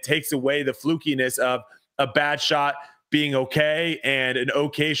 And it takes away the flukiness of a bad shot being okay and an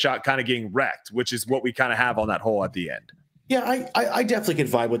okay shot kind of getting wrecked, which is what we kind of have on that hole at the end. Yeah, I definitely can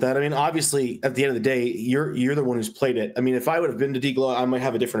vibe with that. I mean, obviously, at the end of the day, you're the one who's played it. I mean, if I would have been to Deglow, I might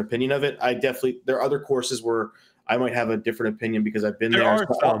have a different opinion of it. There are other courses where I might have a different opinion because I've been there.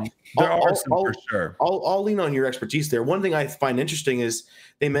 There are some for sure. I'll lean on your expertise there. One thing I find interesting is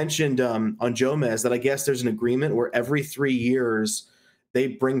they mentioned on Jomez that I guess there's an agreement where every 3 years they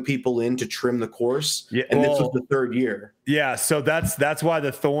bring people in to trim the course. Yeah, and this was the third year. Yeah, so that's why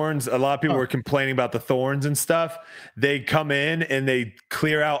the thorns, a lot of people were complaining about the thorns and stuff. They come in and they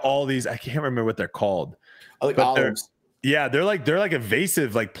clear out all these, I can't remember what they're called. Like olives. Yeah, they're like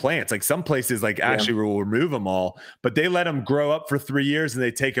invasive like plants. Like some places like actually will remove them all, but they let them grow up for 3 years and they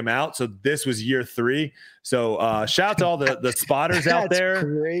take them out. So this was year 3. So shout out to all the spotters out there.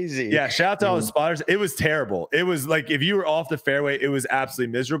 Crazy. Yeah, shout out to all the spotters. It was terrible. It was like if you were off the fairway, it was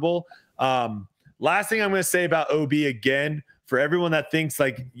absolutely miserable. Last thing I'm going to say about OB again, for everyone that thinks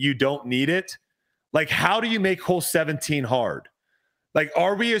like you don't need it, like how do you make hole 17 hard? Like,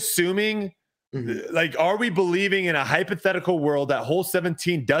 are we assuming? Like, are we believing in a hypothetical world that hole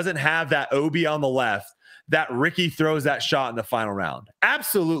 17 doesn't have that OB on the left, that Ricky throws that shot in the final round?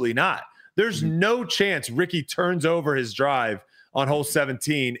 Absolutely not. There's no chance Ricky turns over his drive on hole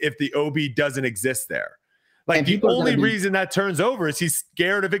 17 if the OB doesn't exist there. Like, the only reason that turns over is he's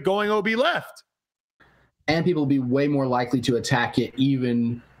scared of it going OB left. And people will be way more likely to attack it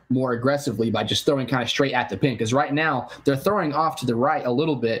even more aggressively by just throwing kind of straight at the pin, because right now they're throwing off to the right a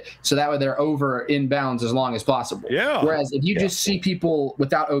little bit so that way they're over inbounds as long as possible. Yeah. Whereas if you just see people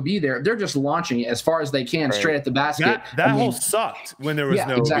without OB there, they're just launching it as far as they can straight at the basket. That hole sucked when there was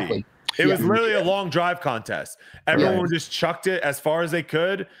no exactly. OB. It was literally a long drive contest. Everyone just chucked it as far as they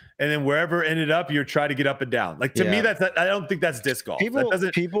could, and then wherever it ended up, you're trying to get up and down. Like to me, I don't think that's disc golf. People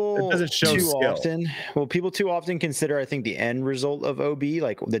doesn't show too skill. often. Well, people too often consider, I think, the end result of OB,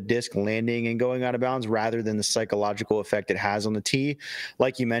 like the disc landing and going out of bounds, rather than the psychological effect it has on the tee.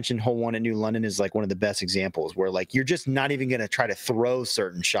 Like you mentioned, hole 1 at New London is like one of the best examples where like you're just not even going to try to throw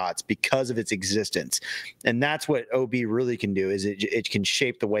certain shots because of its existence, and that's what OB really can do. Is it can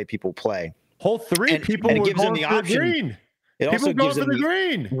shape the way people play. Hole 3, people it gives them the option. Green. It people also go gives for them the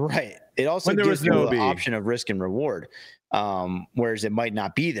green. Right. It also gives you the option of risk and reward. Whereas it might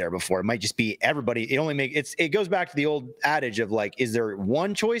not be there before. It might just be everybody. It goes back to the old adage of like, is there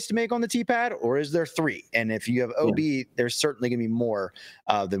one choice to make on the tee pad or is there 3? And if you have OB, there's certainly gonna be more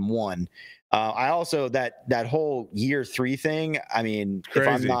than one. I also that whole year 3 thing. I mean, crazy.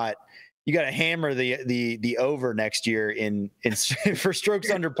 If I'm not, you got to hammer the over next year in for strokes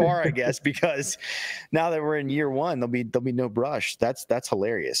under par, I guess, because now that we're in year 1, there'll be no brush. That's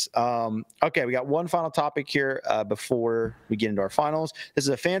hilarious. Okay, we got one final topic here before we get into our finals. This is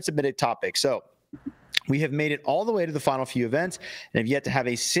a fan submitted topic. So we have made it all the way to the final few events and have yet to have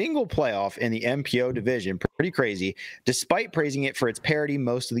a single playoff in the MPO division. Pretty crazy, despite praising it for its parity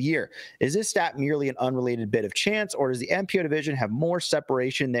most of the year. Is this stat merely an unrelated bit of chance, or does the MPO division have more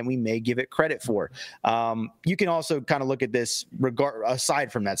separation than we may give it credit for? You can also kind of look at this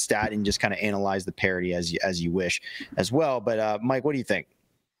aside from that stat and just kind of analyze the parity as you wish as well. But Mike, what do you think?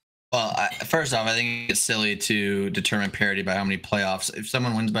 Well, first off, I think it's silly to determine parity by how many playoffs. If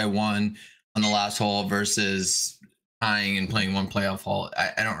someone wins by 1 on the last hole versus tying and playing 1 playoff hole,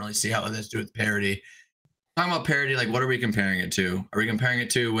 I don't really see how it has to do with parity. Talking about parity, like what are we comparing it to? Are we comparing it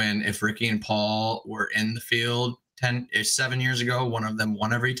to when if Ricky and Paul were in the field 7 years ago, one of them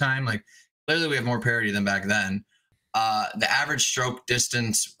won every time? Like clearly we have more parity than back then. The average stroke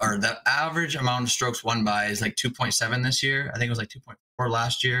distance or the average amount of strokes won by is like 2.7 this year. I think it was like 2.4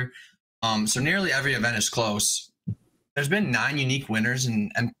 last year. So nearly every event is close. There's been 9 unique winners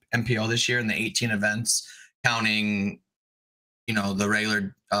in MPO this year in the 18 events, counting, the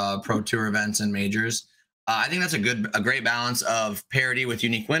regular Pro Tour events and majors. I think that's a great balance of parity with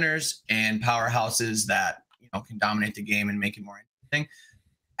unique winners and powerhouses that can dominate the game and make it more interesting.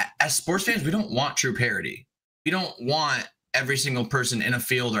 As sports fans, we don't want true parity. We don't want every single person in a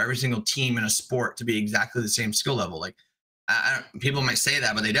field or every single team in a sport to be exactly the same skill level. Like, people might say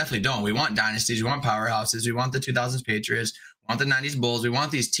that, but they definitely don't. We want dynasties. We want powerhouses. We want the 2000s Patriots. We want the 90s Bulls. We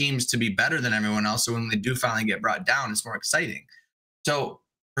want these teams to be better than everyone else. So when they do finally get brought down, it's more exciting. So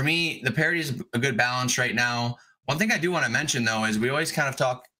for me, the parity is a good balance right now. One thing I do want to mention, though, is we always kind of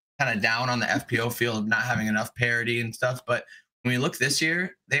talk down on the FPO field of not having enough parity and stuff. But when we look this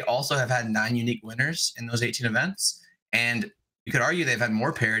year, they also have had 9 unique winners in those 18 events. And you could argue they've had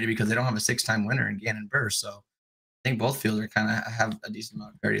more parity because they don't have a 6-time winner in Gannon Buhr. So I think both fields are kind of have a decent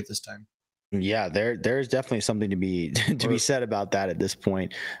amount of parity at this time. Yeah, there's definitely something to be said about that at this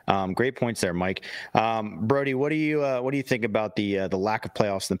point. Great points there, Mike. Brodie, what do you think about the lack of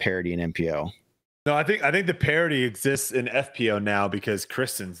playoffs and the parity in MPO? No, I think the parity exists in FPO now because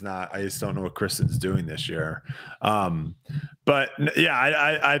Kristin's not. I just don't know what Kristin's doing this year. But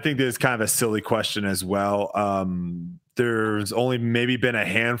yeah, I think there's kind of a silly question as well. There's only maybe been a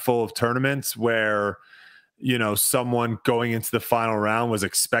handful of tournaments where someone going into the final round was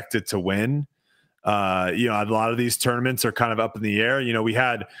expected to win. You know, a lot of these tournaments are kind of up in the air. You know, we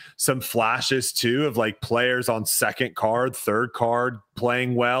had some flashes too of like players on second card, third card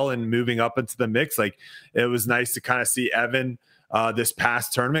playing well and moving up into the mix. Like it was nice to kind of see Evan this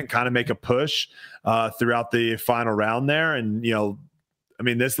past tournament kind of make a push throughout the final round there. And, you know, I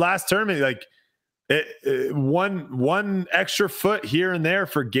mean, this last tournament, like one extra foot here and there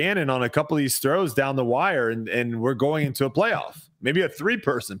for Gannon on a couple of these throws down the wire, and we're going into a playoff. Maybe a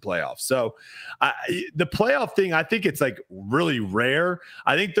 3-person playoff. So the playoff thing, I think it's like really rare.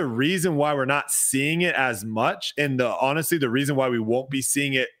 I think the reason why we're not seeing it as much, and honestly, the reason why we won't be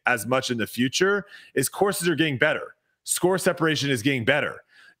seeing it as much in the future is courses are getting better. Score separation is getting better.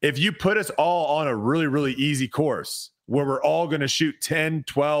 If you put us all on a really, really easy course where we're all going to shoot 10,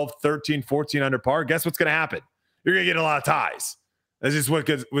 12, 13, 14 under par, guess what's going to happen? You're going to get a lot of ties. That's just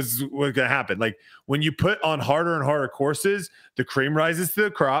what's going to happen. Like when you put on harder and harder courses, the cream rises to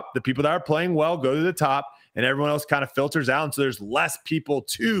the crop. The people that are playing well go to the top, and everyone else kind of filters out. And so there's less people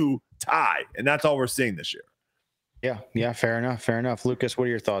to tie, and that's all we're seeing this year. Yeah, fair enough. Lucas, what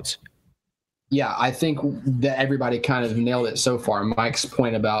are your thoughts? Yeah, I think that everybody kind of nailed it so far. Mike's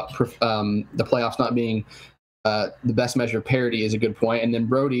point about the playoffs not being the best measure of parity is a good point. And then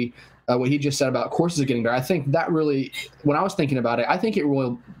Brodie, what he just said about courses getting better, I think that really, when I was thinking about it, I think it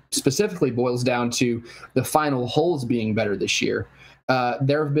really specifically boils down to the final holes being better this year.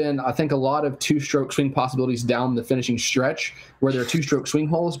 There have been, I think, a lot of two-stroke swing possibilities down the finishing stretch where there are two-stroke swing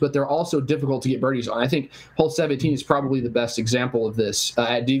holes, but they're also difficult to get birdies on. I think hole 17 is probably the best example of this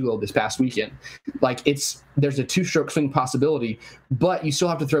at D-Globe this past weekend. Like there's a two-stroke swing possibility, but you still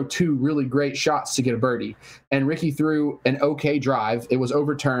have to throw 2 really great shots to get a birdie. And Ricky threw an okay drive. It was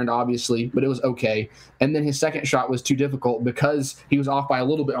overturned, obviously, but it was okay. And then his second shot was too difficult because he was off by a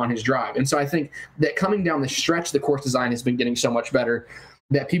little bit on his drive. And so I think that coming down the stretch, the course design has been getting so much better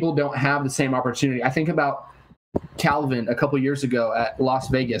that people don't have the same opportunity. I think about Calvin a couple years ago at Las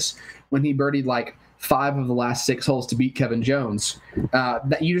Vegas when he birdied like 5 of the last 6 holes to beat Kevin Jones.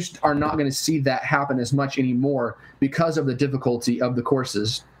 That you just are not going to see that happen as much anymore because of the difficulty of the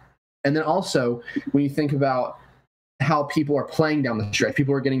courses. And then also when you think about how people are playing down the stretch,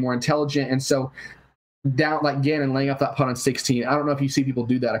 people are getting more intelligent. And so down like Gannon laying up that putt on 16, I don't know if you see people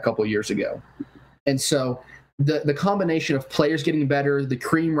do that a couple of years ago. And so the combination of players getting better, the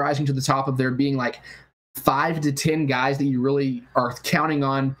cream rising to the top of there being like 5 to 10 guys that you really are counting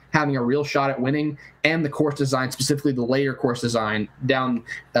on having a real shot at winning, and the course design, specifically the later course design down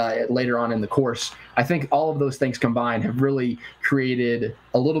later on in the course. I think all of those things combined have really created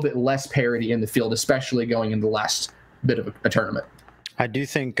a little bit less parity in the field, especially going into the last bit of a tournament. I do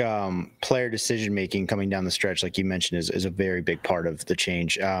think player decision-making coming down the stretch, like you mentioned, is a very big part of the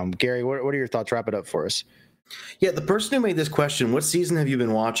change. Gary, what are your thoughts? Wrap it up for us. Yeah, the person who made this question, what season have you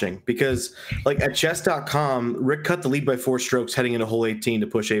been watching? Because like at chess.com, Rick cut the lead by 4 strokes heading into hole 18 to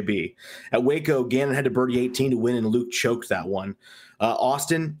push AB. At Waco, Gannon had to birdie 18 to win, and Luke choked that one.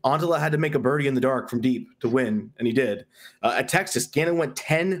 Austin, Antela had to make a birdie in the dark from deep to win, and he did. At Texas, Gannon went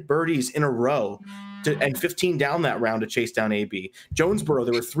 10 birdies in a row and 15 down that round to chase down AB. Jonesboro,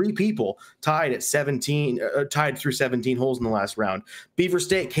 there were 3 people tied at 17, tied through 17 holes in the last round. Beaver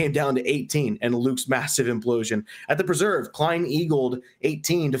State came down to 18 and Luke's massive implosion. At the Preserve, Klein eagled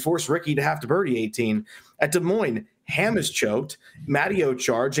 18 to force Ricky to have to birdie 18. At Des Moines, Ham is choked, Matteo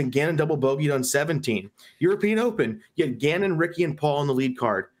charged, and Gannon double bogeyed on 17. European Open, you had Gannon, Ricky, and Paul on the lead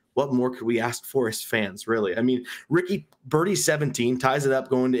card. What more could we ask for as fans, really? I mean, Ricky birdie 17, ties it up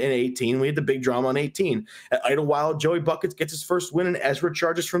going to 18. We had the big drama on 18. At Idlewild, Joey Buckets gets his first win, and Ezra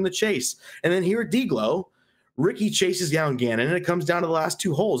charges from the chase. And then here at D-Glow, Ricky chases down Gannon, and it comes down to the last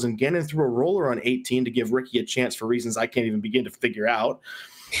 2 holes. And Gannon threw a roller on 18 to give Ricky a chance for reasons I can't even begin to figure out.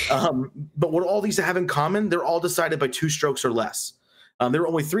 But what all these have in common, they're all decided by 2 strokes or less. There were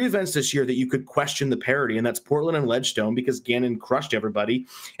only 3 events this year that you could question the parity, and that's Portland and Ledgestone because Gannon crushed everybody,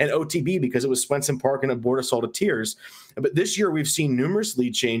 and OTB because it was Swenson Park and a board assault of tears. But this year we've seen numerous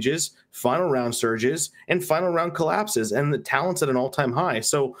lead changes, final round surges, and final round collapses, and the talent's at an all-time high.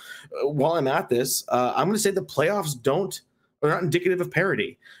 So while I'm at this, I'm going to say the playoffs are not indicative of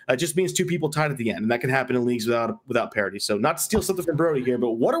parity. It just means 2 people tied at the end, and that can happen in leagues without parity. So not to steal something from Brodie here,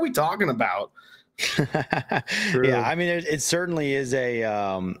 but what are we talking about? Yeah, I mean, it certainly is it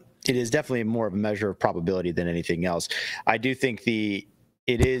is definitely more of a measure of probability than anything else. I do think it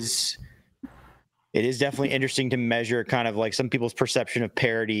is It is definitely interesting to measure kind of like some people's perception of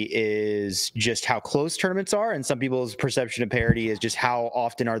parity is just how close tournaments are, and some people's perception of parity is just how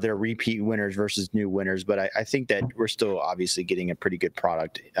often are there repeat winners versus new winners. But I think that we're still obviously getting a pretty good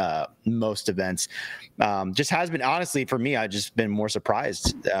product most events. Just has been, honestly, for me, I've just been more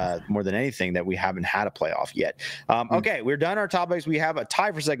surprised more than anything that we haven't had a playoff yet. Okay, we're done our topics. We have a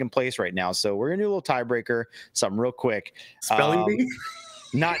tie for second place right now, so we're gonna do a little tiebreaker, something real quick. Spelling bee?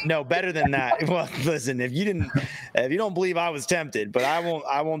 No, better than that. Well, listen, if you don't believe I was tempted, but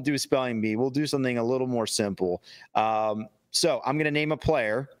I won't do spelling bee. We'll do something a little more simple. So I'm going to name a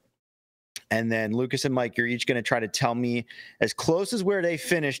player, and then Lucas and Mike, you're each going to try to tell me as close as where they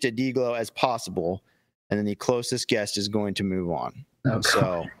finished at D-Glow as possible. And then the closest guest is going to move on. Okay.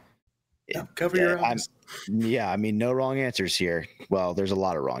 So cover your eyes. I mean, no wrong answers here. Well, there's a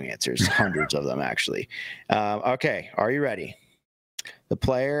lot of wrong answers, hundreds of them actually. Okay. Are you ready? The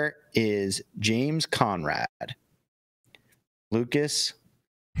player is James Conrad. Lucas,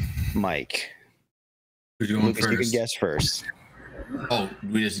 Mike. Who's going Lucas, first? you can guess first. Oh,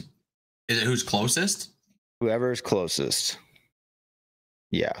 is it who's closest? Whoever is closest.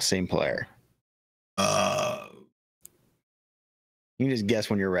 Yeah, same player. You can just guess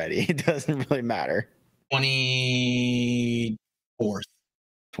when you're ready. It doesn't really matter. 24th.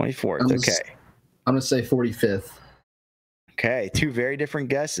 24th. Okay. I'm gonna say 45th. Okay, two very different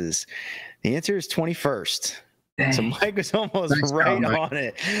guesses. The answer is 21st. Dang. So Mike was almost right on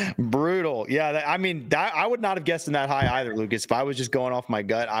it. Brutal. Yeah, I would not have guessed in that high either, Lucas. If I was just going off my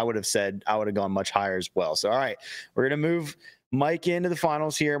gut, I would have gone much higher as well. So, all right, we're going to move Mike into the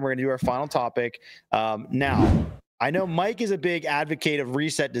finals here, and we're going to do our final topic. Now, I know Mike is a big advocate of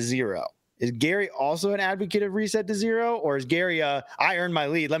reset to zero. Is Gary also an advocate of reset to zero, or is Gary, I earned my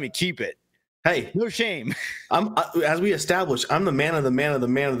lead, let me keep it? Hey, no shame. As we established, I'm the man of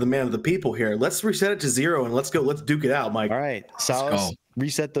the people here. Let's reset it to zero and let's go. Let's duke it out, Mike. All right, Salas,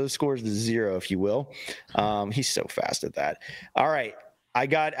 reset those scores to zero, if you will. He's so fast at that. All right,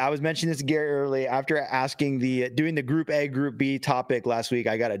 I was mentioning this to Gary earlier. After asking doing the Group A, Group B topic last week,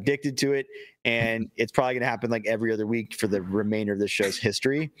 I got addicted to it, and it's probably going to happen like every other week for the remainder of the show's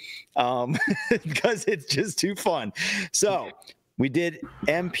history, because it's just too fun. So we did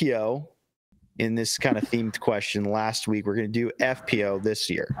MPO in this kind of themed question last week. We're going to do FPO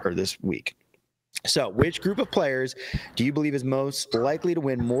this week. So which group of players do you believe is most likely to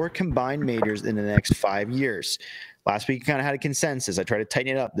win more combined majors in the next 5 years? Last week, you kind of had a consensus. I tried to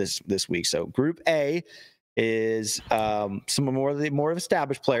tighten it up this week. So Group A is some more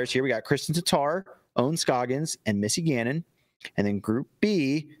established players here. We got Kristin Tattar, Owen Scoggins, and Missy Gannon. And then Group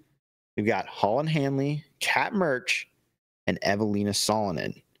B, we've got Holland Hanley, Kat Murch, and Evelina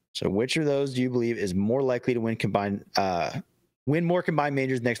Salonen. So which of those do you believe is more likely to win more combined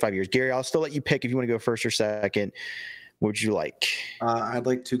majors in the next 5 years? Gary, I'll still let you pick if you want to go first or second. What would you like? I'd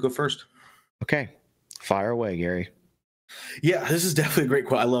like to go first. Okay. Fire away, Gary. Yeah, this is definitely a great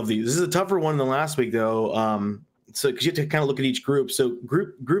quote. I love these. This is a tougher one than last week, though. So because you have to kind of look at each group. So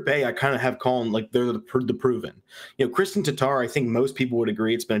group A, I kind of have called like they're the proven. You know, Kristin Tattar, I think most people would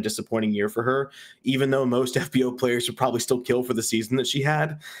agree it's been a disappointing year for her, even though most FBO players would probably still kill for the season that she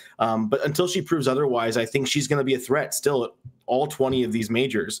had. But until she proves otherwise, I think she's going to be a threat still at all 20 of these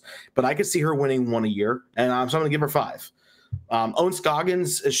majors. But I could see her winning one a year, and so I'm going to give her 5. Owen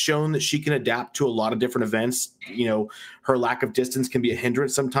Scoggins has shown that she can adapt to a lot of different events. You know, her lack of distance can be a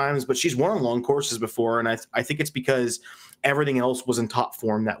hindrance sometimes, but she's won on long courses before, and I think it's because everything else was in top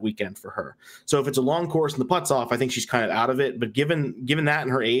form that weekend for her. So if it's a long course and the putt's off, I think she's kind of out of it. But given that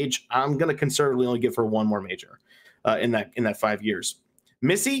and her age, I'm going to conservatively only give her one more major in that 5 years.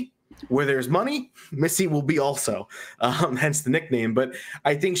 Missy, where there's money, Missy will be also, hence the nickname. But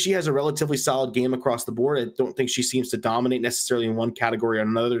I think she has a relatively solid game across the board. I don't think she seems to dominate necessarily in one category or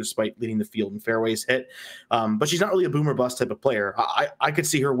another, despite leading the field in fairways hit. But she's not really a boomer bust type of player. I could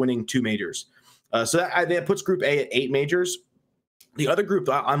see her winning 2 majors. So that puts Group A at 8 majors. The other group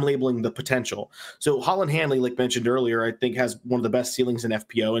I'm labeling the potential. So Holland Hanley, like mentioned earlier, I think has one of the best ceilings in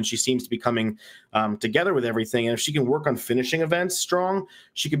FPO, and she seems to be coming together with everything. And if she can work on finishing events strong,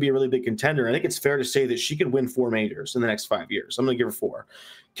 she could be a really big contender. I think it's fair to say that she could win 4 majors in the next 5 years. I'm going to give her 4.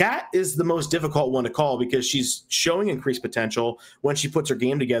 Kat is the most difficult one to call because she's showing increased potential. When she puts her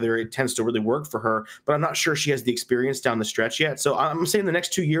game together, it tends to really work for her, but I'm not sure she has the experience down the stretch yet. So I'm saying the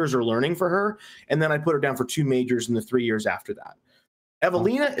next 2 years are learning for her, and then I put her down for 2 majors in the 3 years after that.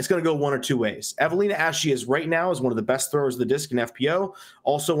 Evelina is going to go one or two ways. Evelina, as she is right now, is one of the best throwers of the disc in FPO,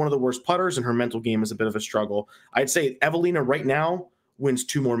 also one of the worst putters, and her mental game is a bit of a struggle. I'd say Evelina right now wins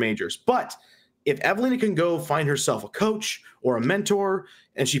 2 more majors. But if Evelina can go find herself a coach or a mentor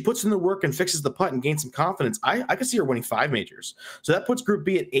and she puts in the work and fixes the putt and gains some confidence, I could see her winning 5 majors. So that puts Group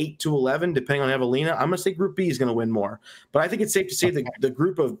B at 8 to 11, depending on Evelina. I'm going to say Group B is going to win more. But I think it's safe to say that the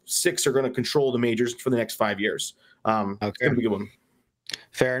group of 6 are going to control the majors for the next 5 years. It's going to be a good one.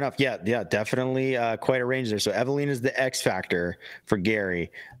 Fair enough. Yeah, definitely quite a range there. So Evelina is the X factor for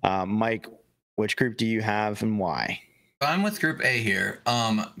Gary. Mike, which group do you have and why? I'm with Group A here.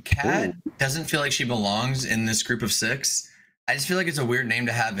 Kat doesn't feel like she belongs in this group of 6. I just feel like it's a weird name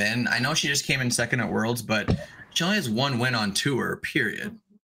to have in. I know she just came in second at Worlds, but she only has 1 win on tour, period.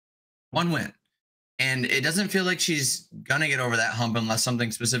 1 win. And it doesn't feel like she's going to get over that hump unless something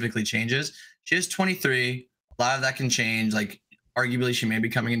specifically changes. She is 23. A lot of that can change. Like, arguably, she may be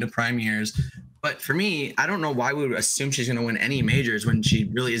coming into prime years. But for me, I don't know why we would assume she's going to win any majors when she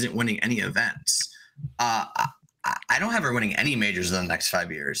really isn't winning any events. I don't have her winning any majors in the next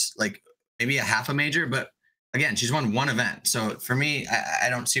 5 years, like maybe a half a major, but again, she's won 1 event. So for me, I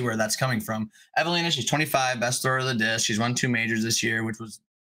don't see where that's coming from. Evelina, she's 25, best thrower of the disc. She's won 2 majors this year, which was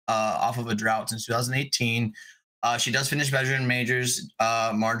off of a drought since 2018. She does finish better in majors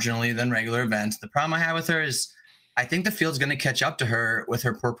marginally than regular events. The problem I have with her is I think the field's going to catch up to her with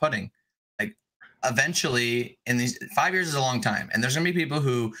her poor putting. Like, eventually, in these 5 years is a long time, and there's going to be people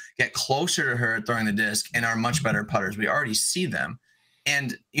who get closer to her throwing the disc and are much better putters. We already see them.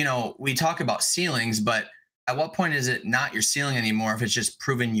 And, you know, we talk about ceilings, but at what point is it not your ceiling anymore if it's just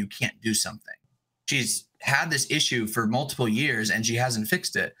proven you can't do something? She's had this issue for multiple years and she hasn't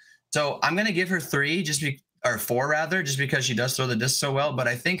fixed it. So I'm going to give her 3 or 4 rather, just because she does throw the disc so well. But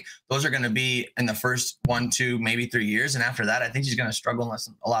I think those are going to be in the first 1, 2, maybe 3 years. And after that, I think she's going to struggle unless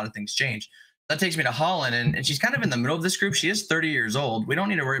a lot of things change. That takes me to Holland, and she's kind of in the middle of this group. She is 30 years old. We don't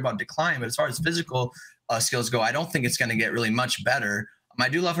need to worry about decline, but as far as physical skills go, I don't think it's going to get really much better. I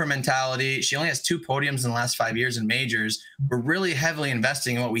do love her mentality. She only has 2 podiums in the last 5 years in majors. We're really heavily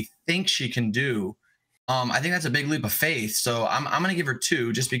investing in what we think she can do. I think that's a big leap of faith. So I'm going to give her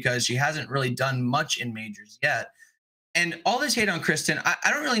 2 just because she hasn't really done much in majors yet. And all this hate on Kristin,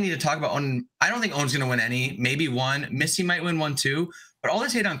 I don't really need to talk about Owen. I don't think Owen's going to win any, maybe 1. Missy might win 1 too. But all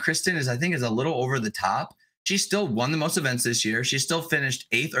this hate on Kristin is, I think, is a little over the top. She still won the most events this year. She still finished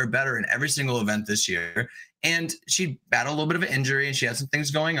 8th or better in every single event this year. And she battled a little bit of an injury and she had some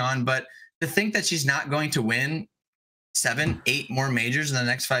things going on. But to think that she's not going to win 7, 8 more majors in the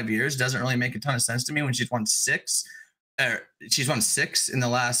next 5 years doesn't really make a ton of sense to me when she's won 6. She's won 6 in the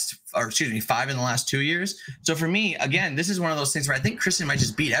last, or excuse me, 5 in the last 2 years. So for me, again, this is one of those things where I think Kristin might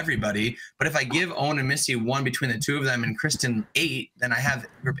just beat everybody. But if I give Owen and Missy 1 between the 2 of them and Kristin 8, then I have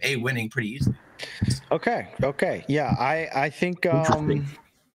Group A winning pretty easily. Okay. Yeah, I think.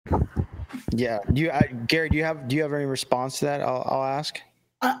 Yeah. Gary, do you have any response to that? I'll ask.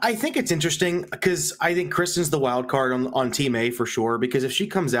 I think it's interesting because I think Kristin's the wild card on Team A for sure. Because if she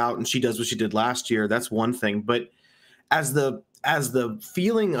comes out and she does what she did last year, that's one thing. But as the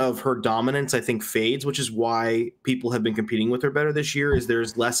feeling of her dominance, I think, fades, which is why people have been competing with her better this year, is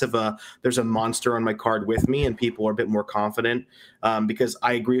there's less of there's a monster on my card with me, and people are a bit more confident. Because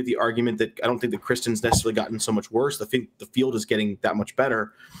I agree with the argument that I don't think that Kristin's necessarily gotten so much worse. I think the field is getting that much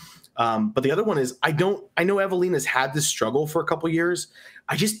better. But the other one is I know Evelina's had this struggle for a couple years.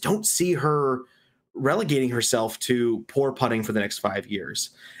 I just don't see her relegating herself to poor putting for the next 5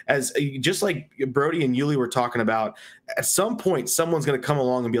 years. As just like Brodie and Yuli were talking about, at some point someone's going to come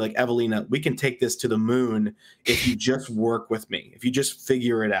along and be like, Evelina, we can take this to the moon if you just work with me, if you just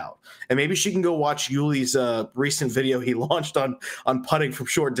figure it out. And maybe she can go watch Yuli's recent video he launched on putting from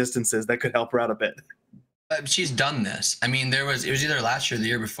short distances. That could help her out a bit. She's done this. I mean, it was either last year or the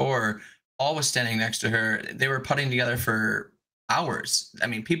year before. Paul was standing next to her. They were putting together for hours. I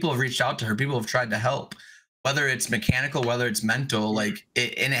mean, people have reached out to her. People have tried to help, whether it's mechanical, whether it's mental. And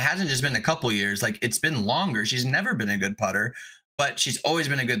it hasn't just been a couple years. Like, it's been longer. She's never been a good putter, but she's always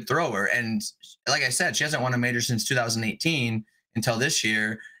been a good thrower. And like I said, she hasn't won a major since 2018 until this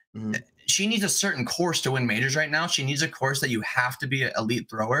year. Mm-hmm. She needs a certain course to win majors right now. She needs a course that you have to be an elite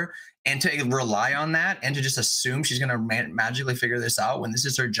thrower, and to rely on that and to just assume she's going to magically figure this out when this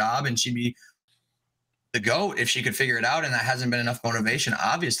is her job and she'd be the GOAT if she could figure it out. And that hasn't been enough motivation.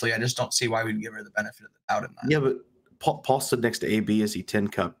 Obviously, I just don't see why we'd give her the benefit of the doubt in that. Yeah, but Paul stood next to AB as he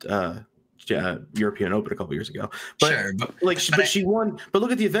 10-cupped European Open a couple years ago. But, sure, but she won. But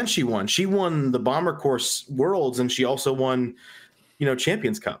look at the event she won. She won the Bomber Course Worlds, and she also won,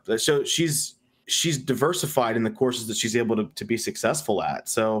 Champions Cup. So she's diversified in the courses that she's able to be successful at.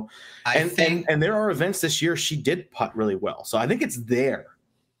 So, and there are events this year she did putt really well. So I think it's there.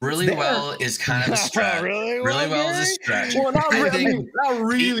 Really well is kind of a stretch. Really well is a stretch. Well, not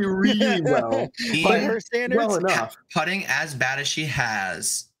really, really well. By her standards, well enough. Putting as bad as she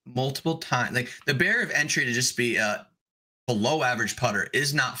has multiple times, like the barrier of entry to just be a below average putter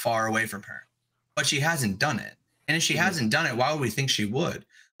is not far away from her, but she hasn't done it. And if she hasn't done it, why would we think she would?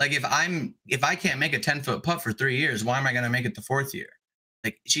 Like if I can't make a 10-foot putt for 3 years, why am I going to make it the 4th year?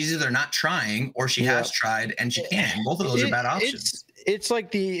 Like she's either not trying or she has tried and she can't. Both of those are bad options. It's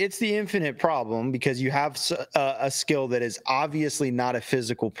the infinite problem, because you have a skill that is obviously not a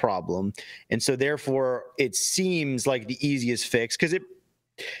physical problem, and so therefore it seems like the easiest fix, because it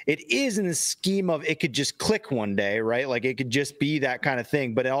is in the scheme of it could just click one day, right? Like it could just be that kind of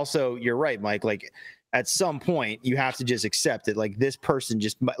thing. But also, you're right, Mike. Like at some point, you have to just accept it. Like this person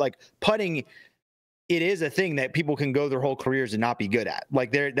just like putting. It is a thing that people can go their whole careers and not be good at.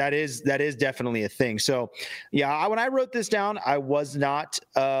 Like that is definitely a thing. So yeah, when I wrote this down, I was not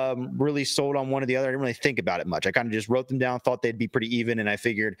really sold on one or the other. I didn't really think about it much. I kind of just wrote them down, thought they'd be pretty even. And I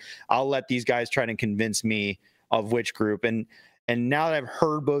figured I'll let these guys try to convince me of which group. And now that I've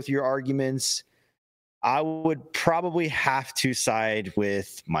heard both your arguments, I would probably have to side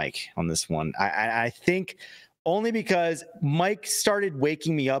with Mike on this one. I think, only because Mike started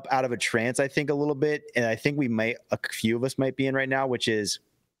waking me up out of a trance, I think, a little bit. And I think a few of us might be in right now, which is,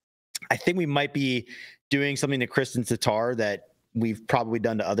 I think we might be doing something to Kristin Tattar that we've probably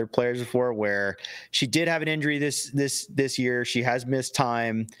done to other players before, where she did have an injury this year. She has missed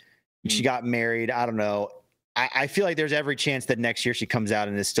time. She got married. I don't know. I feel like there's every chance that next year she comes out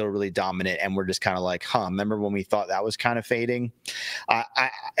and is still really dominant, and we're just kind of like, remember when we thought that was kind of fading?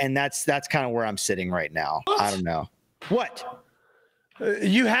 And that's kind of where I'm sitting right now. What? I don't know. What?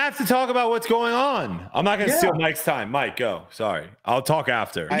 You have to talk about what's going on. I'm not going to steal Mike's time. Mike, go. Sorry. I'll talk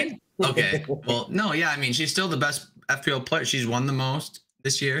after. Okay. Well, no, yeah. I mean, she's still the best FPO player. She's won the most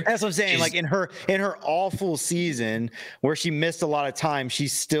this year. That's what I'm saying. Like in her awful season where she missed a lot of time, she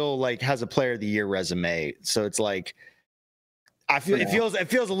still like has a player of the year resume. So it's like, I feel it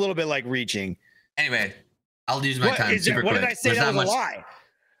feels a little bit like reaching. Anyway, I'll use my time super quick. What did I say? That was a lie.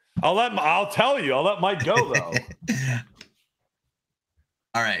 I'll tell you. I'll let Mike go though.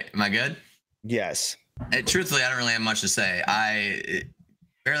 All right. Am I good? Yes. Truthfully, I don't really have much to say. I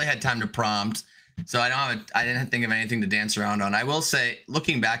barely had time to prompt. So I didn't think of anything to dance around on. I will say,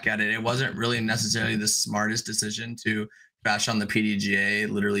 looking back at it, it wasn't really necessarily the smartest decision to crash on the PDGA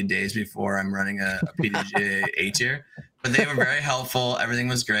literally days before I'm running a PDGA A tier. But they were very helpful. Everything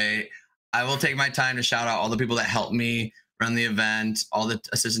was great. I will take my time to shout out all the people that helped me run the event, all the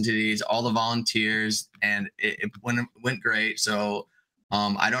assistant TDs, all the volunteers, and it went great. So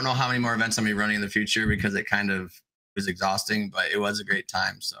I don't know how many more events I'm going to be running in the future, because it kind of was exhausting, but it was a great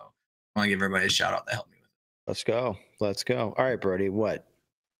time. So I want to give everybody a shout out that helped me with it. Let's go. All right, Brodie, what?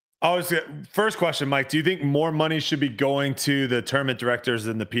 First question, Mike, do you think more money should be going to the tournament directors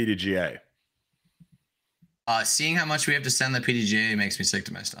than the PDGA? Seeing how much we have to send the PDGA makes me sick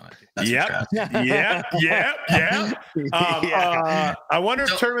to my stomach. Yeah. I wonder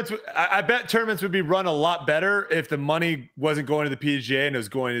if tournaments, I bet tournaments would be run a lot better if the money wasn't going to the PDGA and it was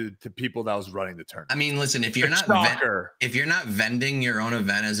going to people that was running the tournament. I mean, listen, if you're not vending your own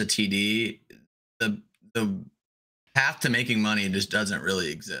event as a TD, the path to making money just doesn't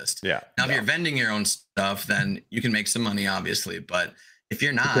really exist. Yeah. Now, if you're vending your own stuff, then you can make some money, obviously, but if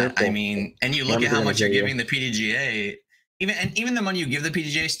you're not, I mean, and you look at how much you're giving the PDGA, even the money you give the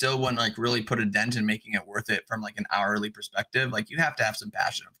PDGA still wouldn't like really put a dent in making it worth it from like an hourly perspective. Like you have to have some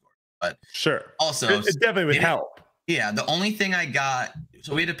passion, of course, but sure. Also, it definitely would help. Yeah. The only thing I got,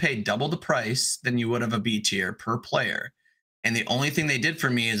 so we had to pay double the price than you would have a B tier per player. And the only thing they did for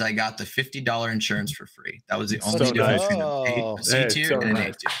me is I got the $50 insurance for free. That was the only difference between a C tier and an A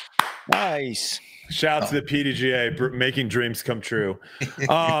tier. Nice. Shout out to the PDGA making dreams come true.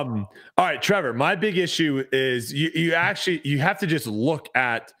 All right, Trevor, my big issue is you have to just look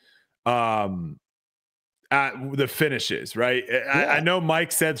at the finishes, right? Yeah. I know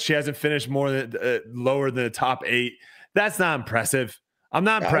Mike said she hasn't finished more than lower than the top 8. That's not impressive. I'm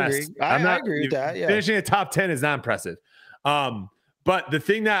not impressed. I agree with that. Yeah. Finishing a top 10 is not impressive. But the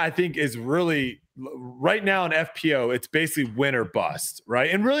thing that I think is really right now in FPO, it's basically win or bust, right?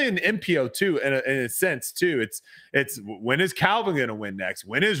 And really in MPO too, in a sense too, it's when is Calvin going to win next?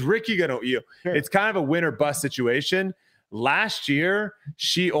 When is Ricky going to? Sure. It's kind of a win or bust situation. Last year,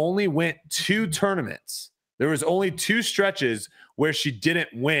 she only went 2 tournaments. There was only 2 stretches where she didn't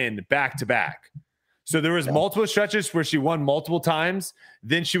win back to back. So there was multiple stretches where she won multiple times,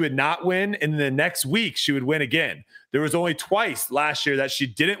 then she would not win, and the next week she would win again. There was only twice last year that she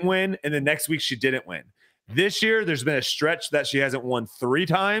didn't win, and the next week she didn't win. This year, there's been a stretch that she hasn't won 3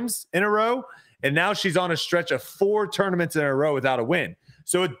 times in a row. And now she's on a stretch of 4 tournaments in a row without a win.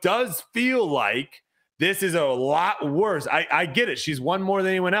 So it does feel like this is a lot worse. I get it. She's won more than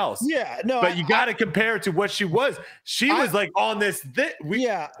anyone else. Yeah, no. But you got to compare it to what she was. She was like on this. It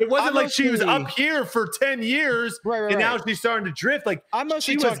wasn't like she was up here for 10 years. Right. And now she's starting to drift. Like I'm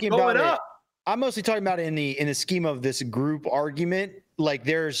mostly talking about it. I'm mostly talking about it in the scheme of this group argument. Like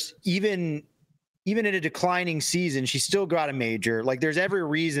there's even in a declining season, she still got a major. Like there's every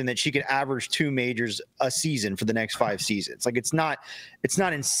reason that she could average 2 majors a season for the next 5 seasons. Like it's not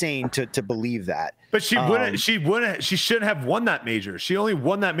insane to believe that. But she shouldn't have won that major. She only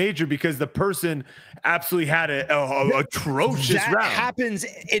won that major because the person absolutely had a atrocious round. That happens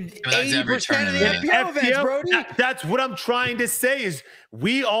in 80% of the FPL events, Brodie. That's what I'm trying to say is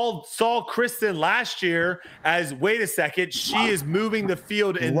we all saw Kristin last year as, wait a second, she is moving the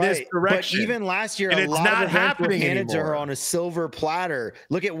field in this direction. But even last year, and a lot of events were handed to her on a silver platter.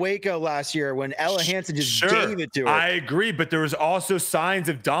 Look at Waco last year when Ella Hansen just gave it to her. I agree, but there was also signs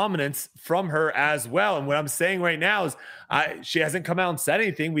of dominance from her as well. And what I'm saying right now is she hasn't come out and said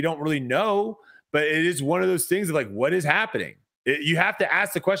anything. We don't really know, but it is one of those things of like, what is happening? You have to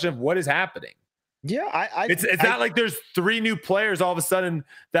ask the question of what is happening. Yeah, it's not like there's 3 new players all of a sudden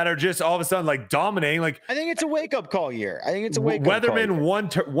that are just all of a sudden like dominating. Like I think it's a wake up call year. I think it's a wake up call. Weatherman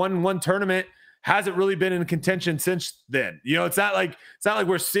won one tournament, hasn't really been in contention since then. You know, it's not like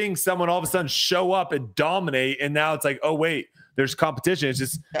we're seeing someone all of a sudden show up and dominate, and now it's like, oh wait, there's competition. It's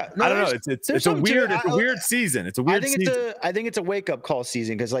just I don't know. It's a weird season. It's a weird season. I think it's a wake up call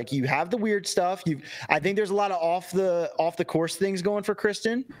season because like you have the weird stuff. I think there's a lot of off the course things going for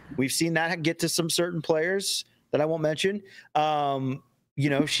Kristin. We've seen that get to some certain players that I won't mention. You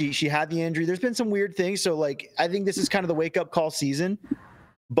know, she had the injury. There's been some weird things. So like I think this is kind of the wake up call season.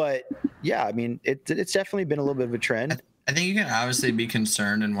 But yeah, I mean it's definitely been a little bit of a trend. I think you can obviously be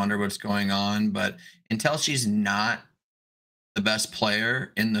concerned and wonder what's going on, but until she's not the best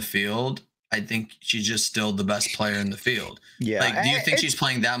player in the field, I think she's just still the best player in the field. Yeah. Like, do you think she's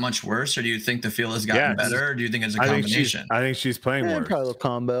playing that much worse, or do you think the field has gotten better, or do you think it's a combination? I think she's playing worse. Probably a little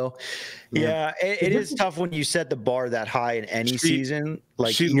combo. Yeah, it is tough when you set the bar that high in any season.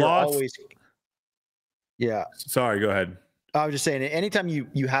 Like she lost. Yeah. Sorry, go ahead. I was just saying, anytime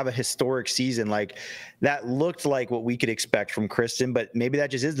you have a historic season like that, looked like what we could expect from Kristin, but maybe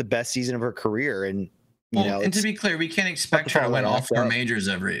that just is the best season of her career. And you know, and to be clear, we can't expect her to win all 4 majors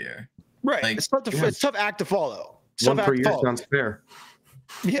every year. Right. Like, it's a tough act to follow. One per year sounds fair.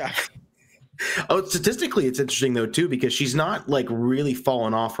 Yeah. Oh, statistically, it's interesting though too because she's not like really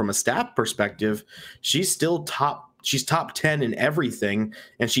fallen off from a stat perspective. She's still top 10 in everything,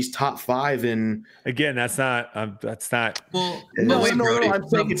 and she's top 5 in. Again, that's not. Well, no. I'm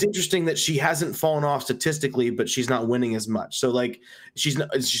saying it's interesting that she hasn't fallen off statistically, but she's not winning as much. So like, she's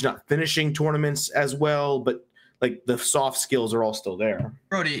not finishing tournaments as well, but like the soft skills are all still there.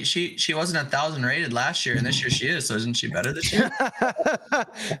 Brodie, she wasn't 1,000 rated last year, and this year she is. So isn't she better this year?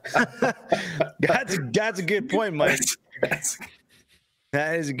 That's a good point, Mike.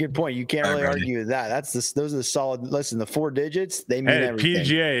 That is a good point. You can't really argue with that. Those are the solid. Listen, the 4 digits, they mean everything.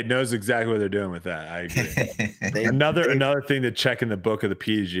 PGA knows exactly what they're doing with that. I agree. Another thing to check in the book of the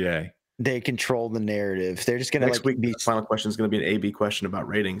PGA. They control the narrative. They're just gonna next week. The final question is going to be an AB question about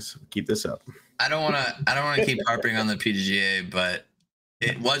ratings. Keep this up. I don't want to keep harping on the PGA, but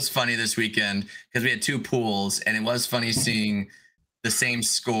it was funny this weekend because we had 2 pools, and it was funny seeing the same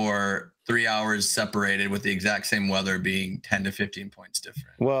score 3 hours separated with the exact same weather being 10 to 15 points different.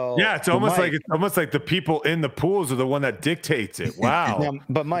 Well, yeah, it's almost like the people in the pools are the one that dictates it. Wow. Now,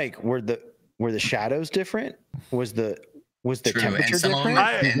 but Mike, were the shadows different? Was the temperature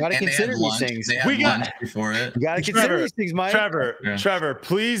different? You got to consider these things. We got before it. You got to consider these things, Mike. Trevor,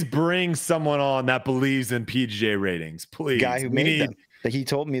 please bring someone on that believes in PGA ratings, please. Guy who made them. That he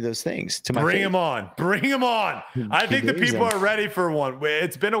told me those things to my Bring face. him on. I think the people are ready for one.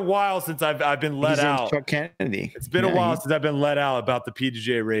 It's been a while since I've been let out. Chuck Kennedy. It's been a while since I've been let out about the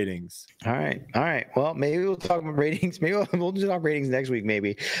PGA ratings. All right. Well, maybe we'll talk about ratings. Maybe we'll just talk ratings next week,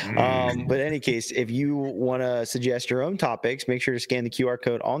 maybe. But in any case, if you want to suggest your own topics, make sure to scan the QR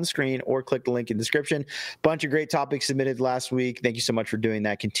code on the screen or click the link in the description. Bunch of great topics submitted last week. Thank you so much for doing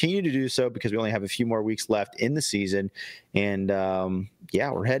that. Continue to do so because we only have a few more weeks left in the season. And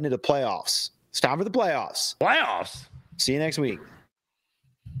yeah, we're heading into the playoffs. It's time for the playoffs. Playoffs. See you next week.